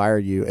just fire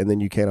you, and then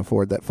you can't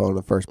afford that phone in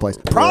the first place.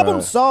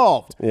 Problem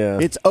solved. Yeah.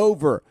 It's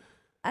over.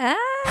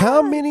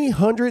 How many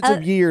hundreds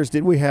of years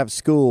did we have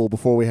school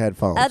before we had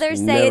phones? Others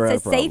say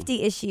it's a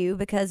safety issue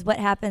because what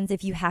happens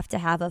if you have to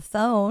have a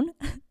phone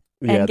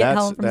and get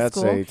home from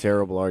school? That's a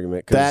terrible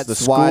argument. That's the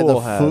school why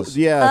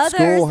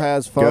school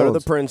has phones. Go to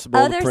the principal.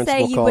 Others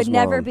say you would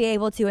never mom. be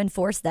able to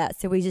enforce that,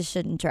 so we just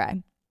shouldn't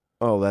try.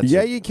 Oh, that's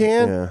you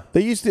can. Yeah.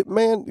 They used to,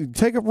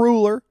 take a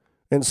ruler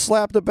and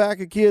slap the back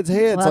of kids'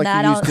 heads Well, like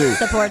I you used don't to.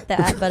 support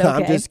that, but okay.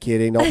 I'm just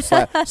kidding. Don't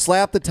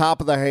slap the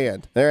top of the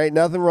hand. There ain't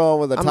nothing wrong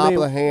with the top of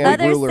the hand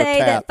Others ruler say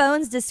tap. that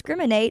phones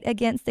discriminate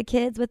against the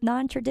kids with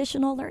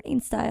non-traditional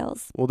learning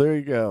styles. Well, there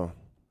you go.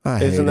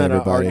 Isn't that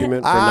everybody. an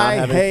argument for not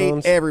having hate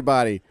phones?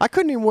 everybody. I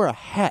couldn't even wear a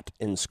hat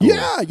in school.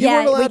 Yeah, you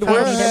weren't allowed to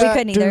wear a hat. We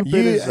couldn't either.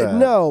 Stupid as that.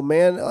 No,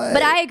 man.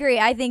 But I agree.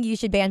 I think you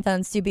should ban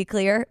phones, to be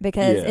clear,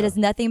 because it is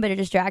nothing but a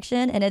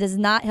distraction, and it is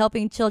not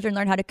helping children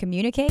learn how to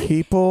communicate.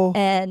 People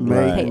and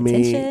make pay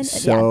me attention.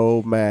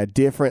 so mad.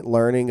 Different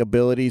learning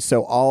abilities.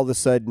 So all of a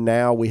sudden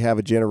now we have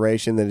a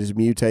generation that is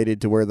mutated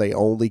to where they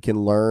only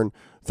can learn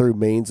through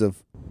means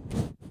of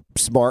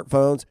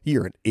smartphones.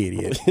 You're an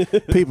idiot.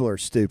 People are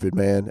stupid,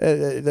 man.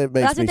 That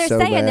makes That's what me they're so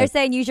saying. mad. They're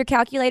saying use your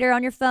calculator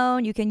on your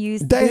phone. You can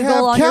use They Google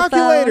have on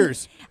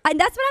calculators. your phone. And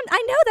that's what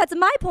I know. That's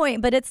my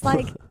point. But it's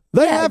like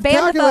They have ban the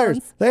calculators.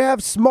 phones. They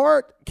have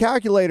smart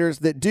calculators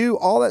that do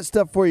all that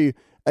stuff for you.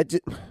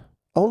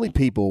 Only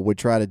people would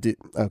try to do.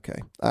 Okay,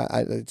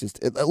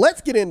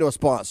 let's get into a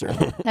sponsor.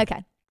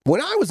 Okay. When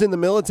I was in the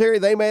military,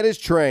 they made us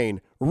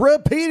train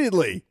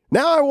repeatedly.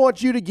 Now I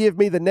want you to give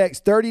me the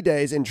next 30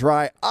 days and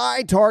try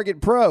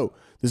iTarget Pro.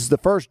 This is the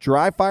first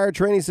dry-fire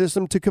training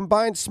system to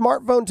combine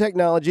smartphone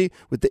technology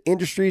with the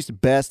industry's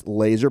best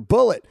laser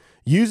bullet.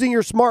 Using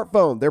your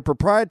smartphone, their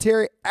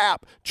proprietary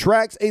app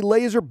tracks a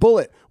laser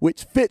bullet,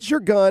 which fits your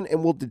gun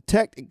and will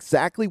detect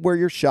exactly where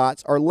your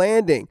shots are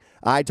landing.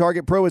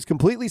 iTarget Pro is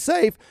completely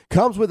safe,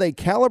 comes with a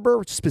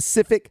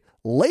caliber-specific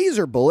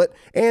laser bullet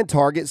and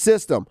target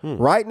system.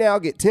 Right now,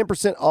 get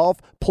 10% off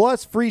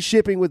plus free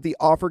shipping with the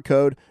offer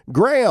code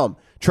GRAHAM.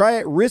 Try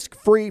it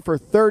risk-free for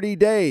 30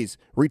 days.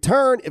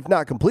 Return if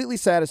not completely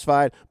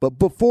satisfied, but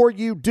before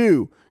you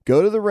do,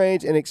 go to the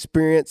range and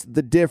experience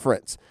the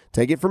difference.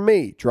 Take it from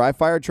me. Dry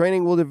fire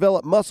training will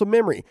develop muscle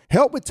memory,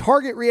 help with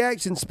target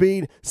reaction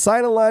speed,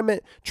 sight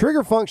alignment,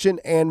 trigger function,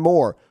 and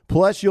more.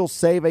 Plus, you'll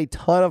save a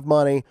ton of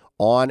money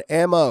on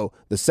ammo.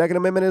 The Second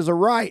Amendment is a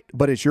right,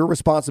 but it's your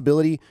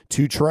responsibility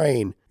to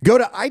train. Go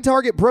to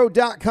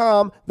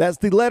itargetpro.com. That's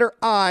the letter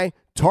I,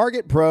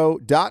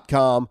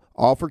 targetpro.com.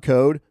 Offer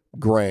code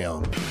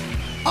Graham.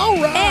 All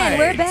right. And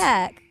we're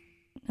back.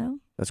 No?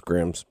 That's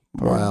Graham's.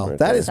 Wow. Right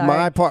That there. is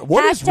my part.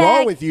 What is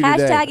wrong with you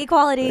today? Hashtag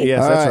equality.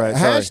 Yes, All that's right.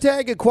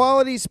 Sorry. Hashtag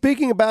equality.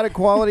 Speaking about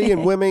equality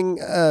and women,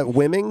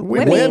 women,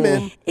 You're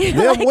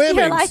them like-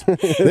 women's,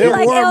 you're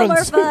like Elmer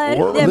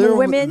Fudd.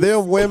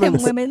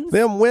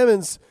 Them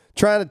women's.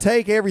 trying to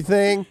take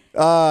everything.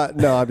 No,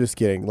 I'm just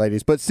kidding,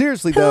 ladies. But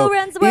seriously, Who though,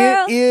 runs the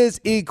world? it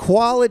is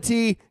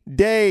Equality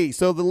Day.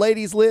 So the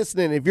ladies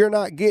listening, if you're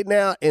not getting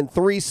out and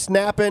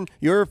snapping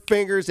your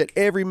fingers at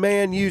every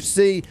man you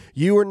see,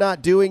 you are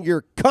not doing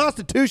your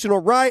constitutional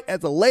right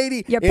as a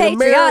lady Your in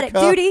patriotic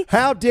America. duty.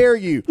 How dare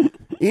you?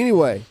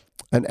 Anyway,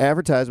 an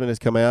advertisement has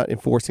come out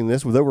enforcing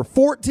this with over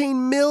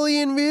 14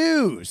 million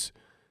views.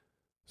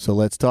 So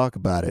let's talk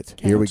about it.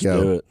 Okay. Here we Let's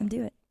go. do it.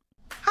 Do it.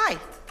 Hi,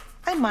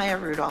 I'm Maya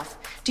Rudolph.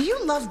 Do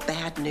you love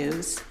bad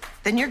news?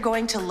 Then you're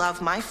going to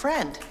love my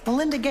friend,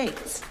 Melinda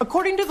Gates.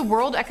 According to the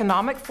World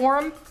Economic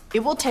Forum, it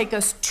will take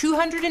us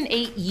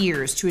 208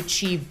 years to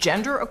achieve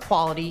gender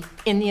equality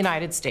in the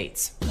United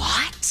States.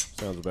 What?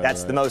 Sounds about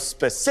That's right. the most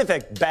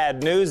specific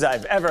bad news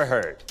I've ever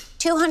heard.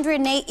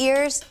 208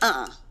 years?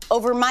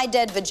 Over my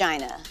dead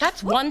vagina.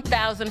 That's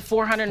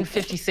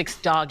 1,456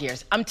 dog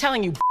years. I'm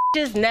telling you,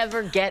 bitches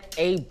never get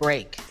a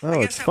break.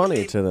 Oh, it's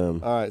funny to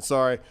them. All right,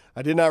 sorry.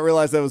 I did not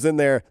realize that was in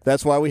there.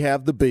 That's why we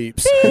have the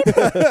beeps.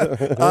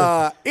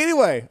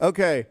 Anyway,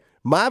 okay.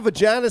 My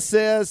vagina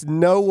says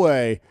no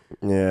way.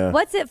 Yeah.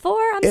 What's it for?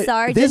 I'm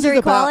sorry. This Gender is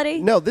about-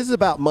 equality? No, this is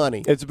about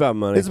money. It's about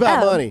money. It's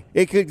about Oh. money.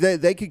 It could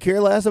they could care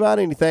less about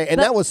anything. And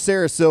But- that was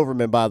Sarah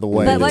Silverman, by the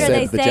way. But that what are said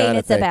they the saying vagina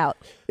it's thing. about?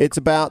 It's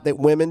about that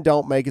women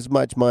don't make as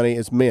much money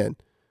as men,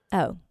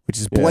 Oh. which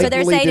is So they're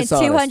blatantly saying in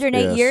dishonest.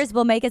 208 Yes. years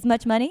we'll make as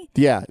much money?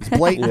 Yeah, it's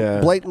Yeah.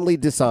 blatantly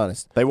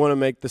dishonest. They want to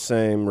make the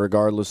same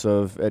regardless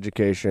of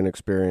education,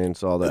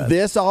 experience, all that.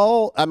 This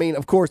all, I mean,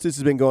 of course, this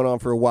has been going on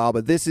for a while,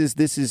 but this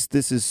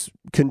is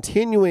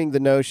continuing the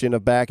notion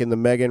of back in the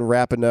Megan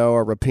Rapinoe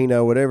or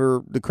Rapinoe,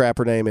 whatever the crap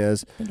her name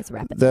is. I think it's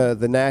rapid.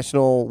 The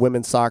national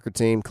women's soccer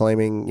team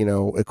claiming,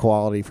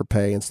 equality for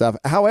pay and stuff.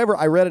 However,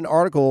 I read an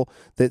article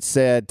that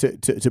said,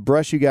 to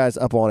brush you guys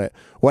up on it,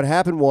 what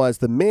happened was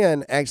the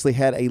men actually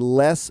had a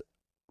less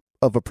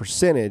of a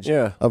percentage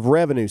of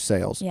revenue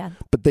sales. Yeah.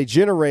 But they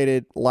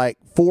generated like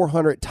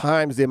 400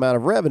 times the amount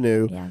of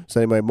revenue, so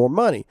they made more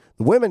money.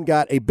 The women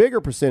got a bigger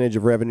percentage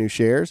of revenue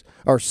shares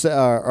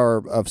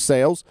or of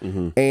sales,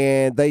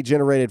 and they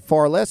generated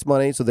far less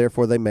money, so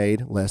therefore they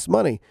made less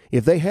money.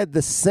 If they had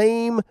the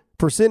same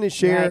percentage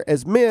share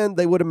as men,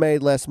 they would have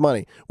made less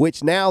money,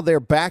 which now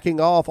they're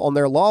backing off on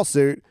their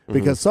lawsuit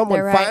because someone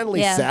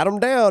finally sat them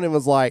down and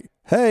was like,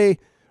 hey,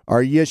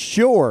 are you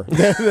sure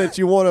that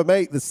you want to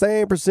make the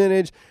same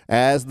percentage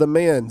as the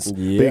men's?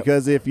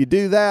 Because if you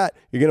do that,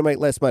 you're going to make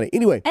less money.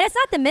 Anyway. And it's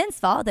not the men's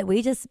fault that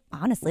we just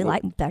honestly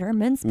like better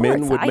men's sports.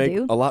 Men would make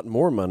a lot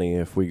more money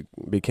if we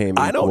became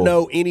equal. I don't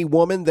know any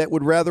woman that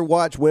would rather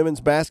watch women's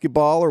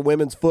basketball or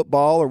women's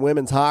football or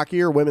women's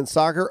hockey or women's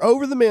soccer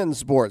over the men's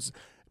sports.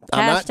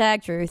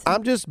 Hashtag truth.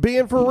 I'm just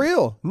being for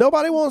real.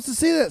 Nobody wants to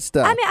see that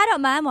stuff. I mean, I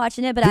don't mind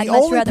watching it, but I'd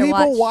much rather watch the only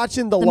people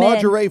watching the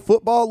lingerie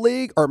football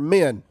league are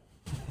men.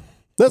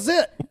 That's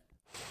it.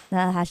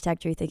 Hashtag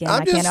truth again.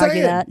 I'm I just can't saying,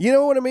 argue that. You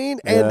know what I mean?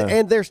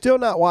 And they're still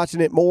not watching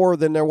it more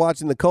than they're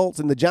watching the Colts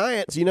and the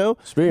Giants, you know?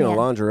 Speaking of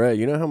lingerie,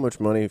 you know how much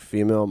money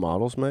female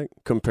models make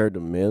compared to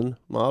men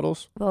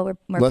models? Well, we're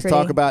Let's pretty.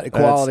 talk about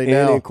equality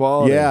now.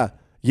 Inequality.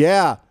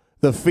 Yeah.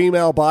 The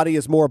female body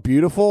is more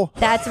beautiful.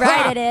 That's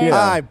right, it is.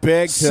 I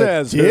beg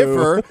to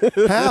differ.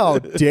 How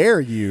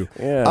dare you?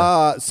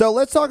 So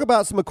let's talk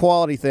about some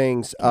equality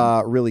things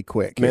really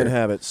quick. Men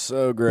have it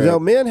so great. No,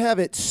 men have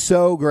it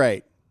so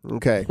great.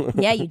 Okay.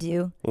 Yeah, you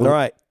do. All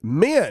right.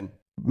 Men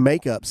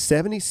make up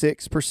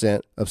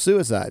 76% of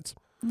suicides.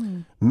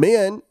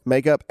 Men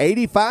make up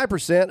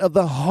 85% of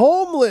the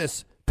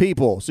homeless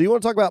people. So you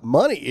want to talk about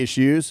money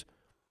issues?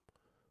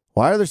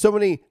 Why are there so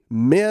many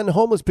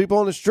homeless people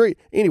on the street?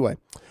 Anyway,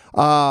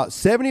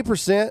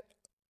 70%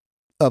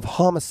 of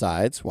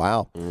homicides.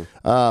 Wow.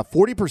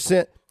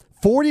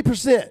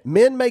 40%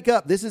 men make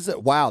up. This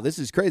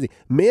is crazy.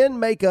 Men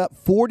make up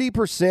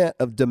 40%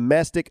 of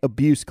domestic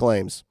abuse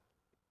claims.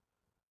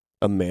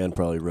 A man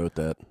probably wrote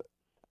that.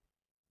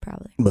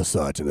 Probably.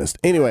 Misogynist.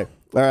 Anyway,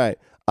 all right.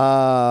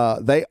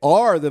 They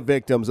are the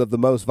victims of the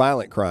most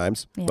violent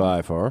crimes.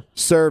 By far.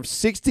 Serve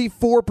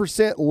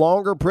 64%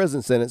 longer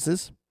prison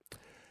sentences.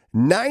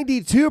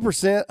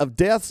 92% of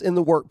deaths in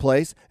the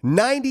workplace,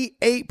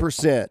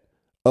 98%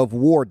 of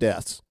war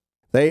deaths.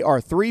 They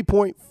are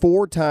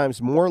 3.4 times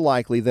more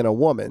likely than a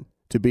woman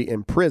to be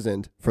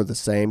imprisoned for the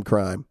same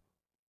crime.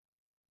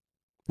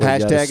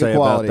 Hashtag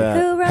equality.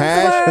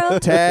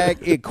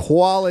 Hashtag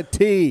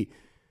equality.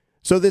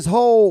 So this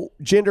whole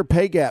gender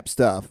pay gap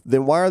stuff,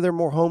 then why are there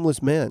more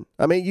homeless men?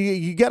 I mean,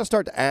 you got to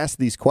start to ask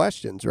these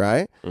questions,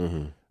 right?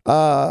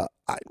 I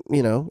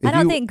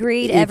don't think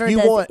greed ever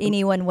does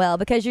anyone well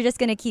because you're just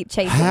going to keep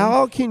chasing.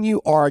 How can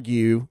you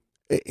argue?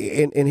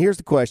 And here's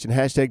the question: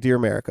 hashtag Dear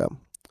America,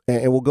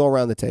 and we'll go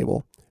around the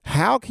table.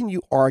 How can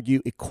you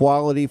argue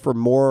equality for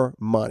more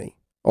money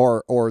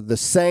or the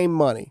same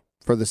money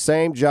for the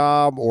same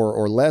job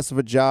or less of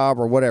a job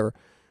or whatever,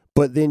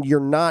 but then you're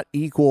not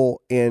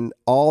equal in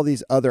all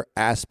these other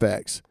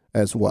aspects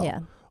as well? Yeah.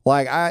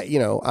 Like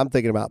I'm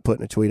thinking about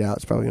putting a tweet out.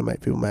 It's probably going to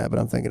make people mad, but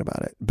I'm thinking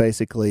about it.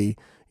 Basically,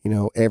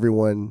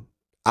 everyone.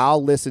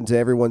 I'll listen to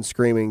everyone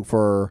screaming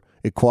for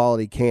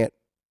equality can't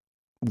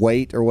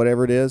wait or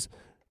whatever it is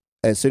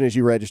as soon as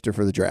you register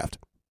for the draft.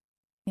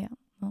 Yeah.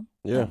 Well,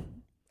 yeah.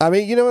 I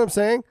mean, you know what I'm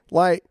saying?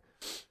 Like,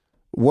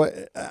 what?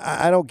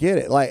 I don't get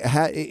it. Like,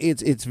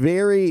 it's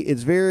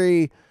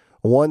very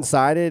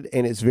one-sided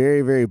and it's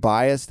very, very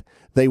biased.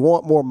 They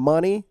want more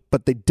money,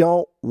 but they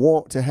don't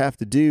want to have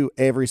to do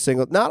every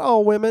single. Not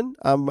all women.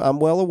 I'm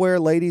well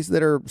aware, ladies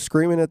that are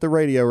screaming at the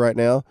radio right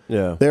now.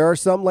 Yeah, there are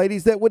some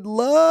ladies that would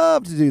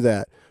love to do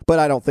that, but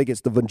I don't think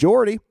it's the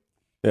majority.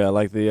 Yeah,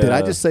 like the. Did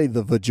I just say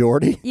the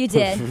majority? You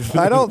did.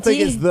 I don't think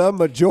it's the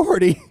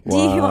majority. Do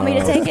you want me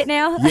to take it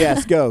now?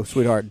 Yes, go,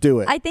 sweetheart. Do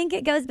it. I think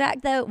it goes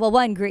back though. Well,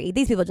 one, greed.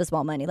 These people just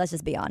want money. Let's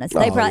just be honest.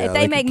 If They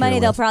they make money,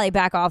 they'll probably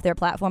back off their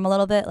platform a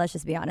little bit. Let's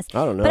just be honest.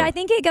 I don't know. But I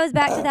think it goes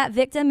back to that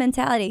victim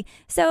mentality.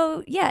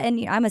 So yeah,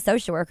 and I'm a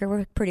social worker.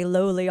 We're pretty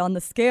lowly on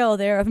the scale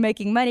there of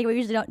making money. We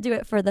usually don't do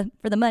it for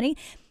the money.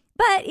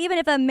 But even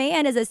if a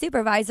man is a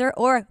supervisor,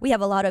 or we have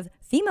a lot of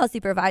female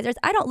supervisors,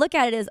 I don't look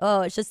at it as,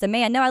 oh, it's just a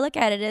man. No, I look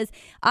at it as,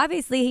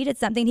 obviously, he did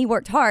something. He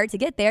worked hard to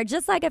get there,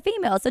 just like a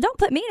female. So don't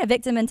put me in a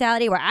victim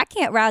mentality where I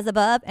can't rise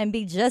above and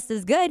be just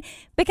as good,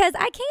 because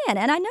I can,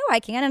 and I know I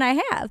can, and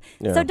I have.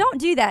 Yeah. So don't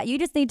do that. You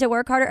just need to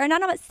work harder. And I'm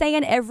not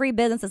saying every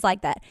business is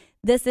like that.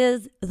 This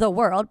is the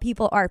world.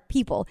 People are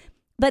people.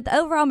 But the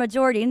overall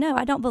majority, no,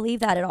 I don't believe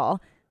that at all.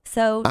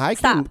 So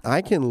stop.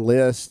 I can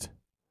list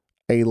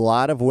a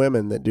lot of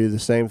women that do the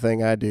same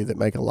thing I do that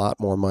make a lot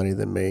more money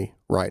than me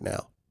right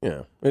now.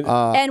 Yeah.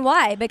 And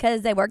why?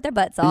 Because they work their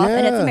butts off,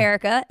 and it's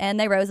America, and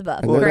they rose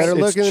above. And they're better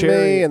looking than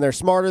me, and they're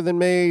smarter than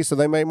me, so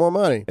they make more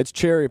money. It's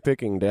cherry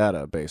picking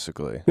data,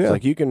 basically. Yeah. It's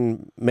like you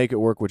can make it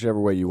work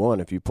whichever way you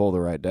want if you pull the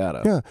right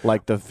data. Yeah.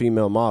 Like the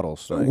female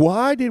models. Right?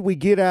 Why did we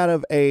get out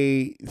of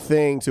a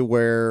thing to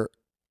where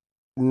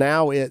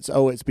now it's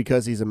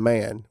because he's a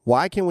man?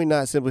 Why can we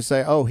not simply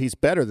say, oh, he's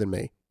better than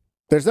me?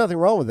 There's nothing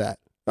wrong with that.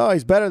 Oh,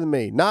 he's better than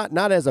me.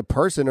 Not as a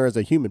person or as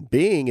a human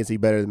being is he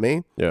better than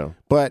me. Yeah.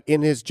 But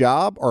in his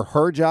job or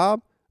her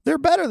job, they're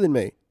better than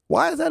me.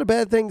 Why is that a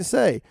bad thing to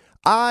say?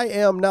 I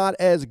am not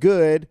as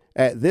good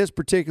at this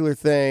particular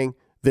thing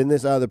than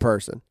this other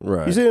person.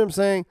 Right. You see what I'm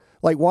saying?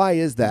 Like, why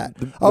is that?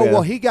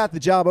 Well, he got the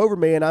job over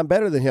me and I'm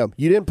better than him.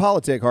 You didn't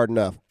politic hard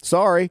enough.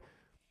 Sorry.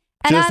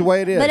 Just the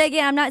way it is. But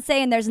again, I'm not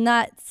saying there's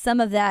not some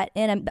of that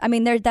in him. I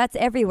mean, that's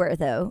everywhere,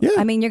 though. Yeah.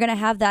 I mean, you're going to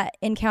have that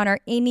encounter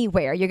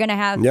anywhere. You're going to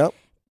have,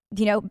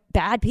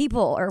 bad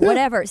people or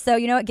whatever. So,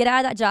 you know what? Get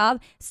out of that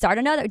job. Start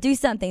another. Do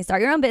something.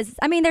 Start your own business.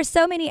 I mean, there's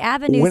so many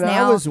avenues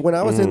now. When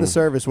I was in the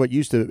service, what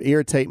used to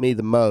irritate me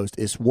the most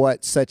is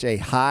what such a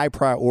high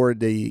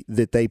priority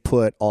that they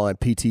put on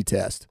PT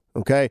test.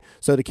 Okay?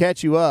 So to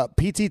catch you up,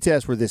 PT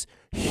tests were this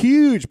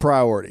huge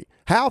priority.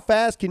 How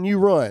fast can you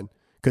run?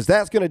 Because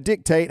that's going to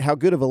dictate how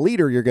good of a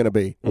leader you're going to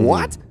be.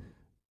 What?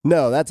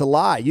 No, that's a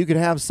lie. You could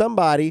have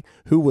somebody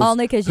who was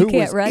only because you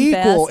can't run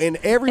equal fast in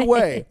every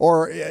way,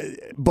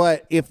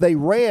 but if they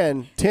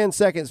ran 10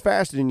 seconds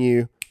faster than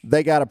you,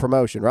 they got a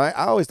promotion, right?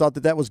 I always thought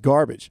that was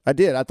garbage. I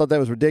did. I thought that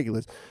was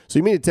ridiculous. So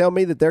you mean to tell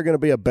me that they're going to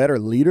be a better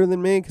leader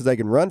than me because they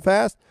can run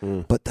fast?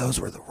 But those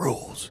were the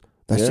rules.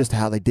 That's just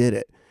how they did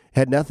it. It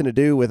had nothing to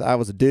do with I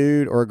was a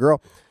dude or a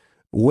girl.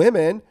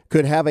 Women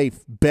could have a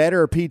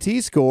better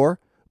PT score,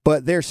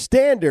 but their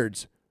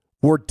standards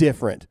were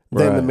different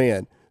than the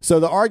men. So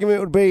the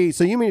argument would be,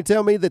 so you mean to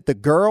tell me that the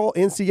girl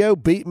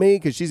NCO beat me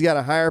because she's got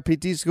a higher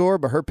PT score,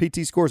 but her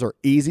PT scores are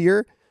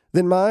easier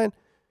than mine?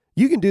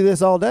 You can do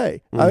this all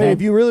day. I mean,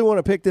 if you really want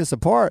to pick this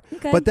apart.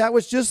 Okay. But that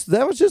was just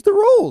the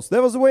rules.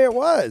 That was the way it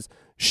was.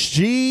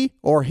 She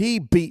or he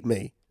beat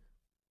me.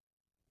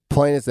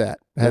 Plain as that.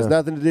 It has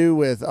nothing to do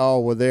with,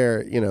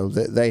 they're,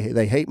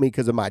 they hate me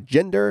because of my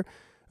gender,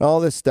 all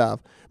this stuff.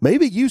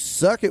 Maybe you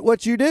suck at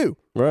what you do.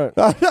 Right.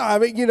 I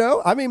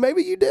mean,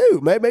 maybe you do.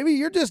 Maybe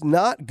you're just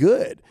not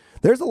good.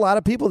 There's a lot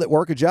of people that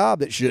work a job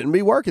that shouldn't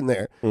be working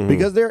there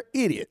because they're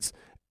idiots.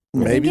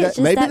 Maybe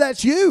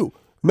that's you.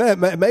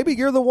 Maybe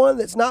you're the one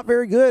that's not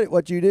very good at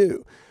what you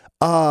do.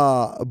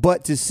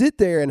 But to sit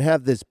there and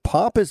have this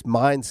pompous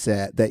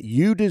mindset that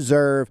you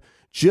deserve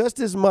just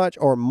as much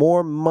or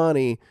more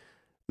money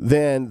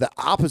than the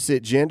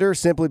opposite gender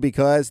simply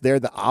because they're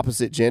the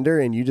opposite gender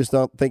and you just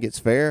don't think it's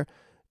fair.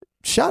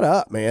 Shut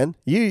up, man.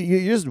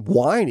 You're just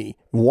whiny,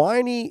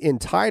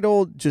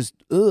 entitled, just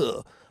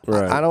ugh.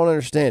 Right. I don't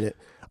understand it.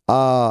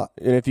 And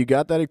if you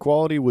got that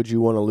equality, would you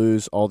want to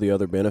lose all the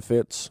other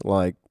benefits?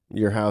 Like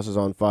your house is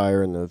on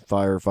fire and the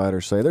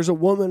firefighters say, there's a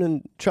woman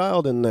and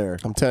child in there.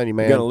 I'm telling you,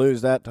 man. You're going to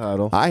lose that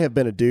title. I have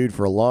been a dude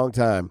for a long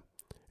time.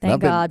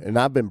 Thank God. And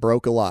I've been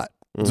broke a lot.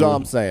 That's all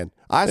I'm saying.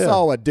 I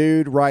saw a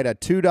dude write a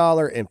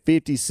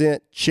 $2.50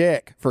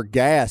 check for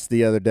gas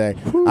the other day.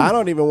 I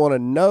don't even want to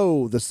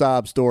know the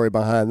sob story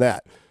behind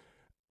that.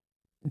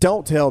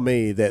 Don't tell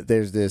me that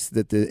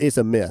it's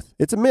a myth.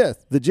 It's a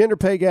myth. The gender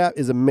pay gap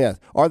is a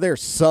myth. Are there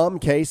some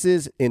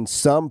cases in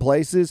some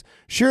places?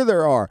 Sure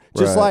there are.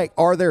 Just like,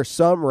 are there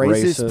some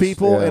racist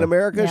people in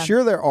America? Yeah.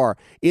 Sure there are.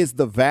 Is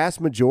the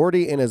vast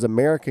majority, and as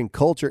American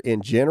culture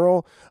in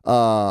general,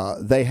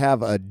 they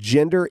have a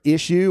gender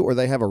issue or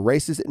they have a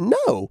racist?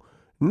 No.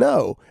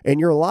 And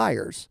you're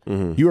liars.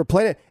 You were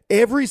playing it.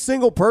 Every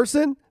single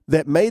person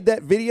that made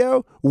that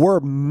video were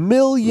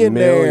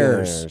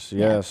millionaires.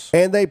 Yes.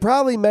 And they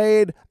probably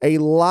made a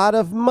lot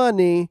of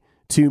money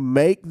to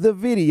make the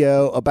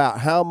video about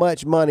how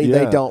much money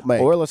they don't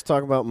make. Or let's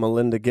talk about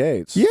Melinda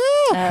Gates. Yeah.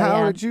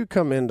 How did you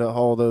come into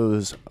all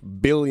those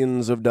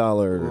billions of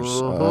dollars?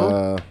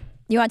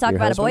 You want to talk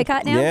about a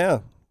boycott now? Yeah,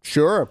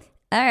 sure.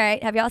 All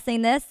right. Have y'all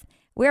seen this?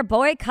 We're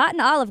boycotting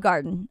Olive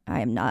Garden.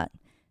 I am not.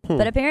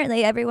 But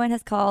apparently everyone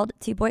has called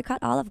to boycott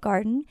Olive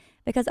Garden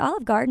because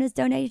Olive Garden is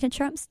donating to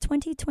Trump's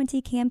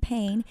 2020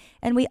 campaign,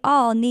 and we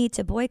all need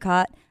to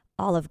boycott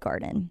Olive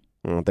Garden.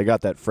 They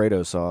got that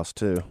Fredo sauce,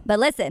 too. But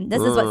listen,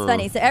 this is what's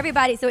funny.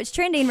 So it's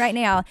trending right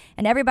now,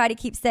 and everybody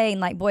keeps saying,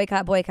 like,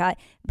 boycott.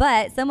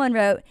 But someone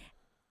wrote,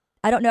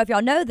 I don't know if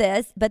y'all know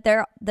this, but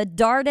the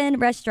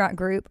Darden Restaurant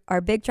Group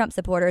are big Trump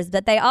supporters,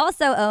 but they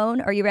also own,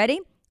 are you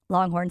ready?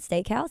 Longhorn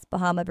Steakhouse,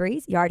 Bahama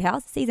Breeze, Yard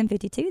House, Season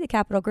 52, The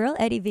Capitol Grill,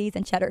 Eddie V's,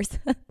 and Cheddar's.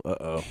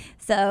 Uh-oh.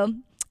 So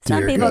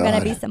some people are going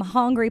to be some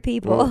hungry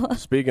people. Well,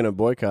 speaking of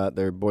boycott,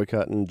 they're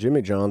boycotting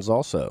Jimmy John's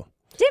also.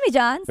 Jimmy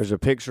John's? There's a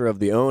picture of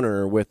the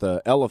owner with an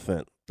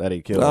elephant that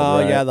he killed. Oh,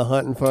 right? yeah, the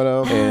hunting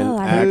photo. And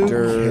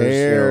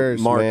actors,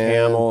 Mark man.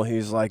 Hamill,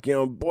 he's like,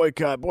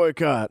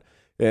 boycott.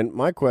 And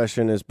my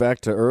question is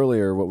back to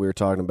earlier what we were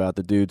talking about,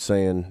 the dude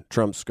saying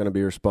Trump's going to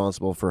be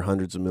responsible for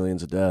hundreds of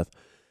millions of deaths.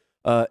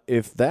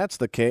 If that's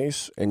the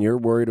case and you're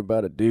worried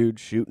about a dude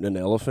shooting an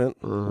elephant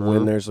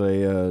when there's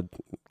a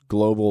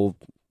global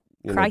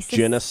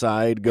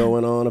genocide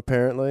going on,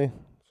 apparently,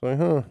 it's like,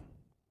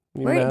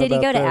 Where did he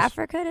go to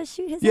Africa to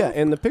shoot his elephant?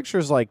 And the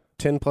picture's like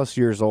 10 plus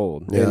years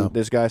old. Yeah. And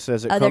this guy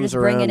says it comes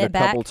around a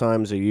couple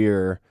times a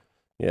year.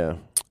 Yeah.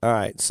 All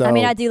right. So I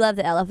mean, I do love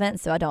the elephant,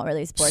 so I don't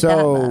really support that.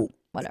 But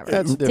whatever.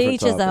 That's to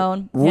each his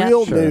own.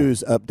 Real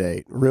news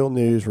update. Real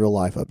news, real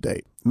life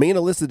update. Me and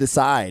Alyssa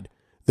decide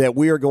that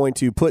we are going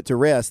to put to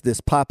rest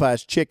this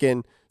Popeye's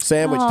chicken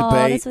sandwich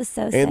debate this was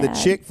so and the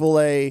sad.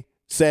 Chick-fil-A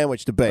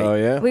sandwich debate. Oh,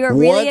 yeah? We were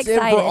really Once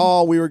excited. and for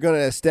all, we were going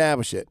to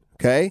establish it,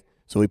 okay?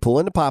 So we pull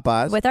into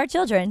Popeyes. With our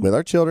children.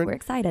 We're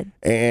excited.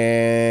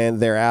 And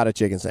they're out of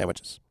chicken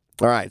sandwiches.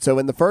 All right, so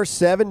in the first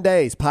 7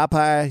 days,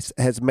 Popeyes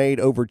has made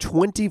over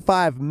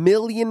 $25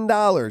 million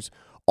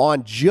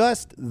on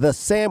just the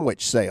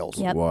sandwich sales.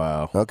 Yep.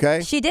 Wow.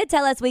 Okay? She did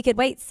tell us we could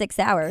wait 6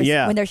 hours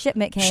when their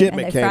shipment came and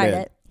they came fried in.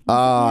 it.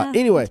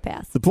 Anyway,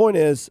 pass. the point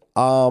is,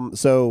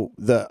 so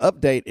the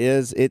update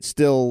is it's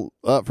still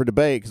up for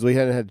debate because we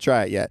hadn't had to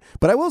try it yet.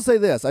 But I will say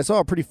this. I saw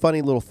a pretty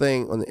funny little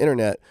thing on the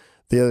internet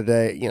the other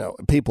day. You know,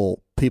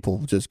 people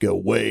just go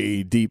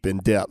way deep in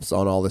depths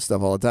on all this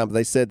stuff all the time. But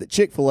they said that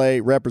Chick-fil-A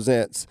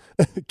represents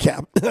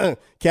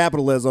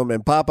capitalism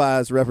and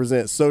Popeyes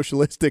represents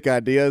socialistic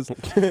ideas.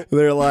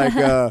 They're like,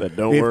 that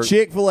don't if work.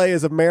 Chick-fil-A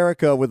is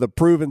America with a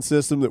proven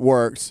system that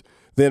works,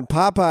 then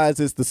Popeyes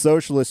is the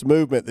socialist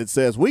movement that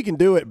says we can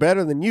do it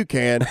better than you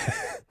can,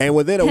 and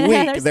within a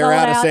week they're sold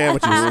out of out.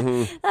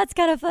 sandwiches. That's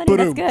kind of funny.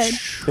 That's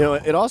good. You know,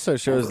 it also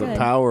shows the good.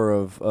 power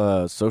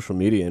of social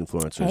media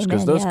influencers,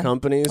 because Amen, those yeah.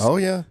 companies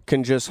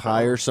can just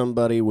hire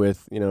somebody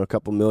with, you know, a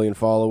couple million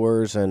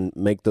followers and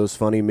make those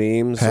funny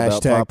memes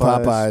Hashtag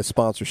about Popeyes. Popeyes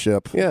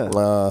sponsorship. Yeah.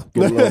 If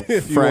Get a you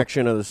little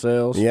fraction of the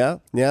sales. Yeah.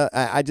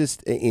 I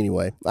just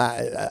anyway.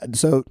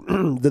 So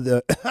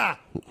the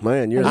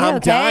Man, you're Are you I'm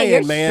okay? dying,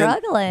 You're man.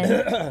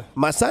 struggling.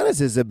 my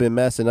sinuses have been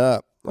messing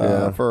up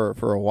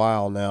for a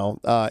while now.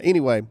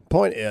 Anyway,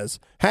 point is,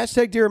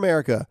 hashtag Dear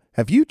America.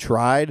 Have you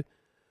tried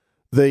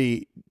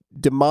the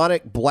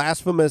demonic,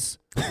 blasphemous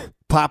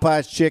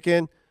Popeyes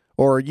chicken,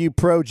 or are you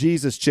pro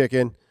Jesus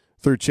chicken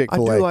through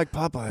Chick-fil-A? I do like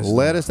Popeyes.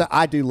 Let us.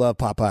 I do love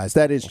Popeyes.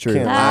 That is true.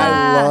 Can't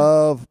I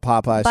love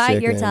Popeyes Bite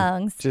chicken. your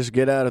tongues. Just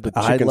get out of the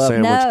I chicken love-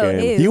 sandwich No,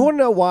 game. ew. You want to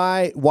know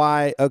why?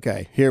 Why?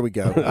 Okay, here we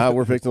go.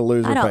 We're fixing to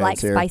lose I our don't fans like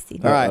here. spicy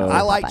All right, food.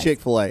 I like Popeyes.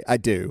 Chick-fil-A. I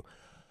do.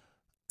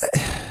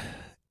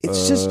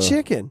 It's just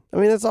chicken. I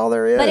mean, that's all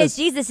there is. But it's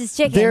Jesus'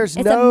 chicken. There's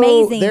it's no,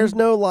 amazing. There's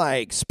no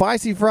like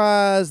spicy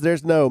fries.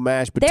 There's no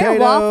mashed potatoes. Their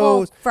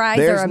waffle fries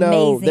there's are no,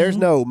 amazing. There's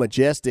no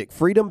Majestic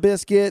Freedom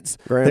biscuits.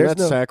 Graham, there's that's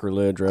no,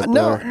 sacrilege right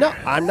no, there. no.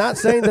 I'm not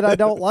saying that I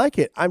don't like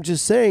it. I'm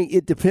just saying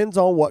it depends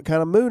on what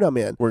kind of mood I'm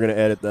in. We're going to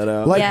edit that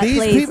out. Like Yeah, these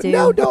please people, do.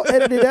 no, don't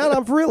edit it out.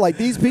 I'm for real. Like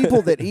these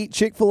people that eat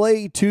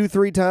Chick-fil-A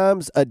 2-3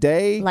 times a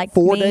day, Like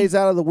 4 me. days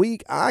out of the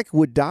week, I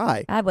would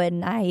die. I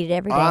wouldn't. I eat it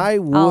every day. I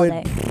all would-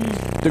 day.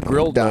 The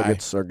grilled Die.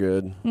 nuggets are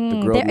good. The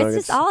It's grilled nuggets.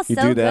 just all you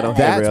so do that on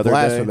good. every That's other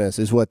blasphemous,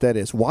 is what that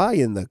is. Why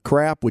in the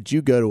crap would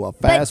you go to a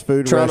fast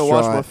food Trying to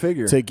restaurant watch my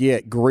figure. to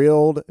get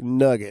grilled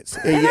nuggets?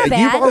 not You've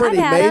bad. already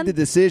I've had made them. the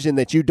decision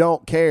that you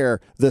don't care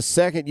the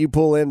second you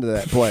pull into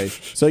that place.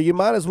 So you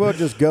might as well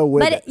just go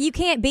with But it. you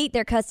can't beat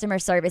their customer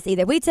service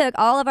either. We took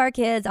all of our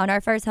kids on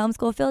our first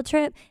homeschool field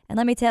trip, and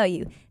let me tell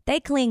you, they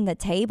cleaned the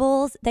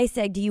tables. They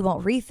said, "Do you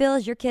want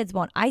refills? Your kids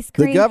want ice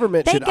cream." The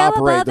government They should go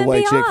operate above the and way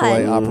beyond.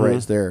 Chick-fil-A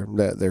operates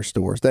their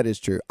stores. That is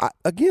true.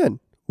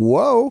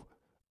 Whoa.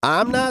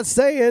 I'm not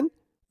saying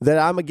that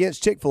I'm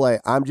against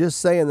Chick-fil-A. I'm just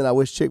saying that I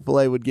wish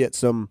Chick-fil-A would get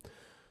some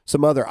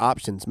other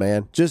options,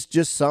 man. Just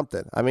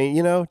something. I mean,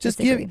 you know, just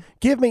Disagree.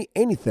 give me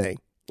anything.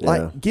 Yeah.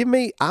 Like, give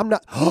me, I'm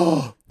not,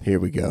 here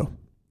we go.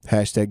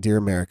 Hashtag Dear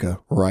America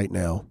right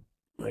now.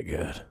 My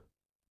God.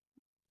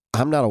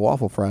 I'm not a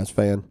waffle fries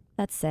fan.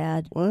 That's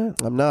sad. What?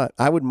 I'm not.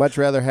 I would much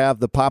rather have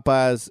the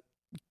Popeyes,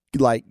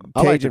 like, I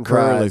like the Cajun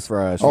curly fries.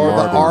 fries. Or from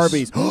the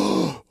Arby's.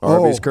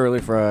 Arby's curly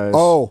fries.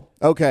 Oh,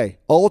 okay.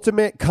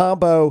 Ultimate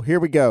combo. Here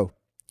we go.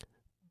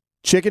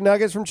 Chicken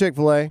nuggets from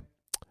Chick-fil-A,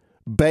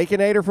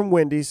 Baconator from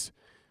Wendy's,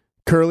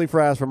 curly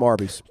fries from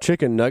Arby's.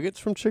 Chicken nuggets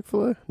from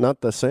Chick-fil-A?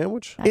 Not the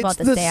sandwich? I It's want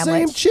the the same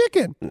sandwich.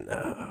 chicken.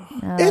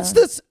 It's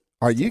the.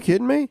 Are you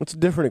kidding me? It's a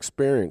different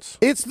experience.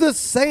 It's the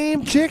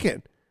same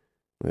chicken.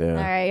 All Yeah.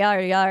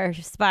 right, y'all are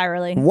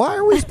spiraling. Why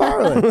are we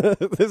spiraling?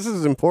 This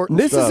is important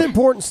This stuff. is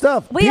important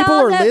stuff. We People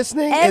all are know-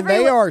 listening and they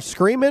everyone- are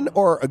screaming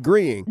or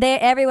agreeing.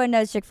 Everyone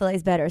knows Chick-fil-A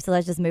is better, so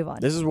let's just move on.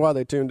 This is why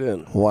they tuned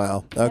in.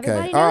 Wow. Okay.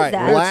 Everybody All knows right.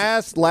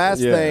 that.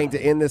 Last Yeah. thing to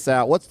end this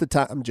out. What's the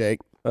time, Jake?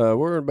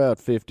 We're about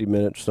 50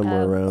 minutes,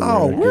 somewhere around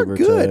Oh, there. we're give or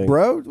good, take.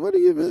 bro. What are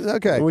you?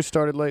 Okay. We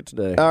started late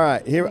today. All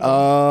right, here.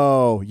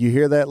 Oh, you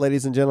hear that,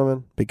 ladies and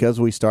gentlemen? Because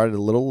we started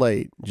a little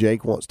late,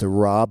 Jake wants to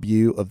rob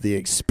you of the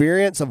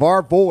experience of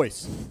our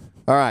voice.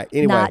 All right.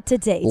 Anyway, Not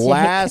today,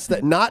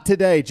 Jake. Not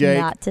today, Jake.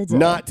 Not today.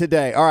 Not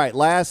today. All right.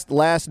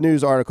 Last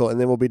news article, and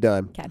then we'll be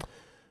done. Okay.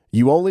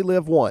 You only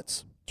live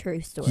once.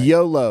 True story.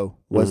 YOLO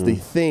was the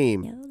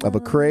theme of a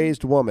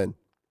crazed woman.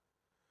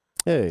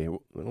 Hey,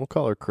 we'll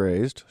call her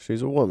crazed.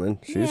 She's a woman.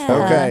 She's Yeah.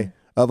 fine. Okay.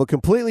 Of a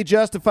completely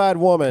justified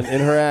woman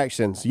in her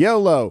actions.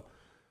 YOLO.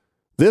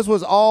 This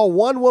was all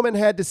one woman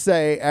had to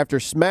say after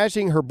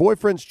smashing her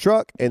boyfriend's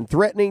truck and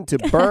threatening to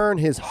burn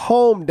his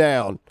home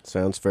down.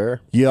 Sounds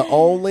fair. You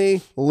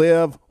only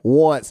live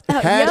once.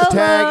 Hashtag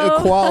YOLO.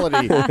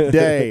 Equality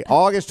Day.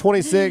 August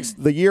 26th,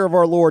 the year of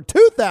our Lord,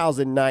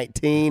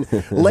 2019.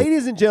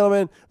 Ladies and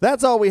gentlemen,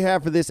 that's all we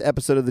have for this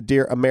episode of the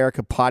Dear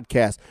America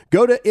podcast.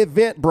 Go to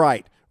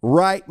Eventbrite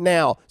right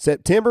now.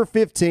 September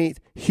 15th,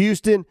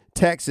 Houston,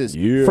 Texas.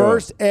 Yeah.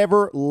 First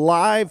ever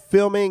live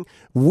filming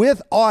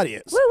with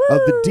audience of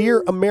the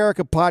Dear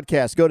America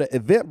podcast. Go to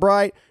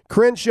Eventbrite,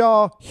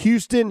 Crenshaw,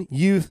 Houston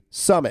Youth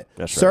Summit.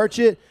 That's right. Search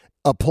it.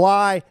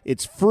 Apply.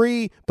 It's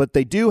free, but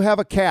they do have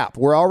a cap.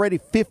 We're already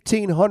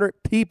 1,500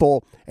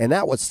 people, and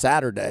that was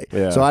Saturday.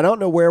 Yeah. So I don't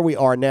know where we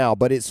are now,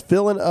 but it's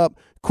filling up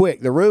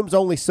quick. The room's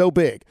only so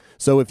big.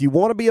 So if you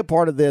want to be a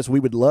part of this, we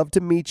would love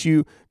to meet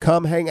you.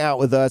 Come hang out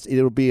with us.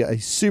 It'll be a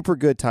super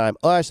good time.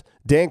 Us,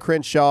 Dan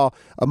Crenshaw,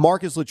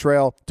 Marcus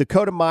Luttrell,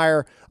 Dakota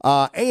Meyer,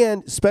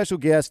 and special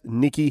guest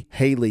Nikki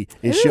Haley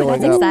is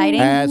showing that's up exciting.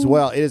 as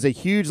well. It is a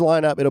huge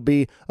lineup. It'll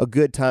be a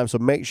good time, so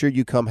make sure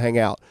you come hang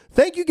out.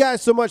 Thank you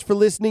guys so much for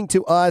listening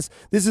to us.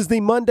 This is the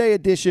Monday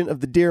edition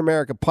of the Dear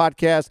America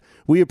podcast.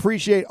 We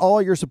appreciate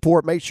all your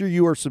support. Make sure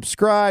you are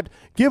subscribed,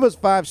 give us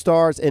 5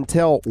 stars, and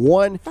tell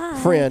one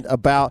friend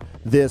about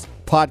this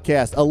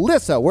podcast.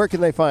 Alyssa, where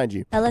can they find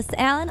you? Alyssa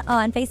Allen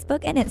on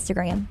Facebook and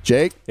Instagram.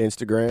 Jake?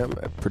 Instagram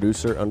at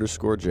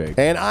producer_Jake.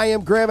 And I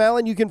am Graham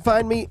Allen. You can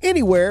find me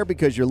anywhere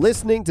because you're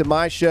listening to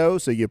my show,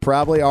 so you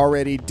probably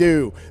already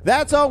do.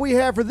 That's all we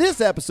have for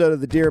this episode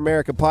of the Dear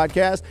America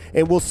podcast,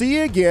 and we'll see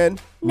you again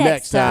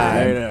next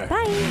time. Later.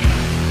 Bye.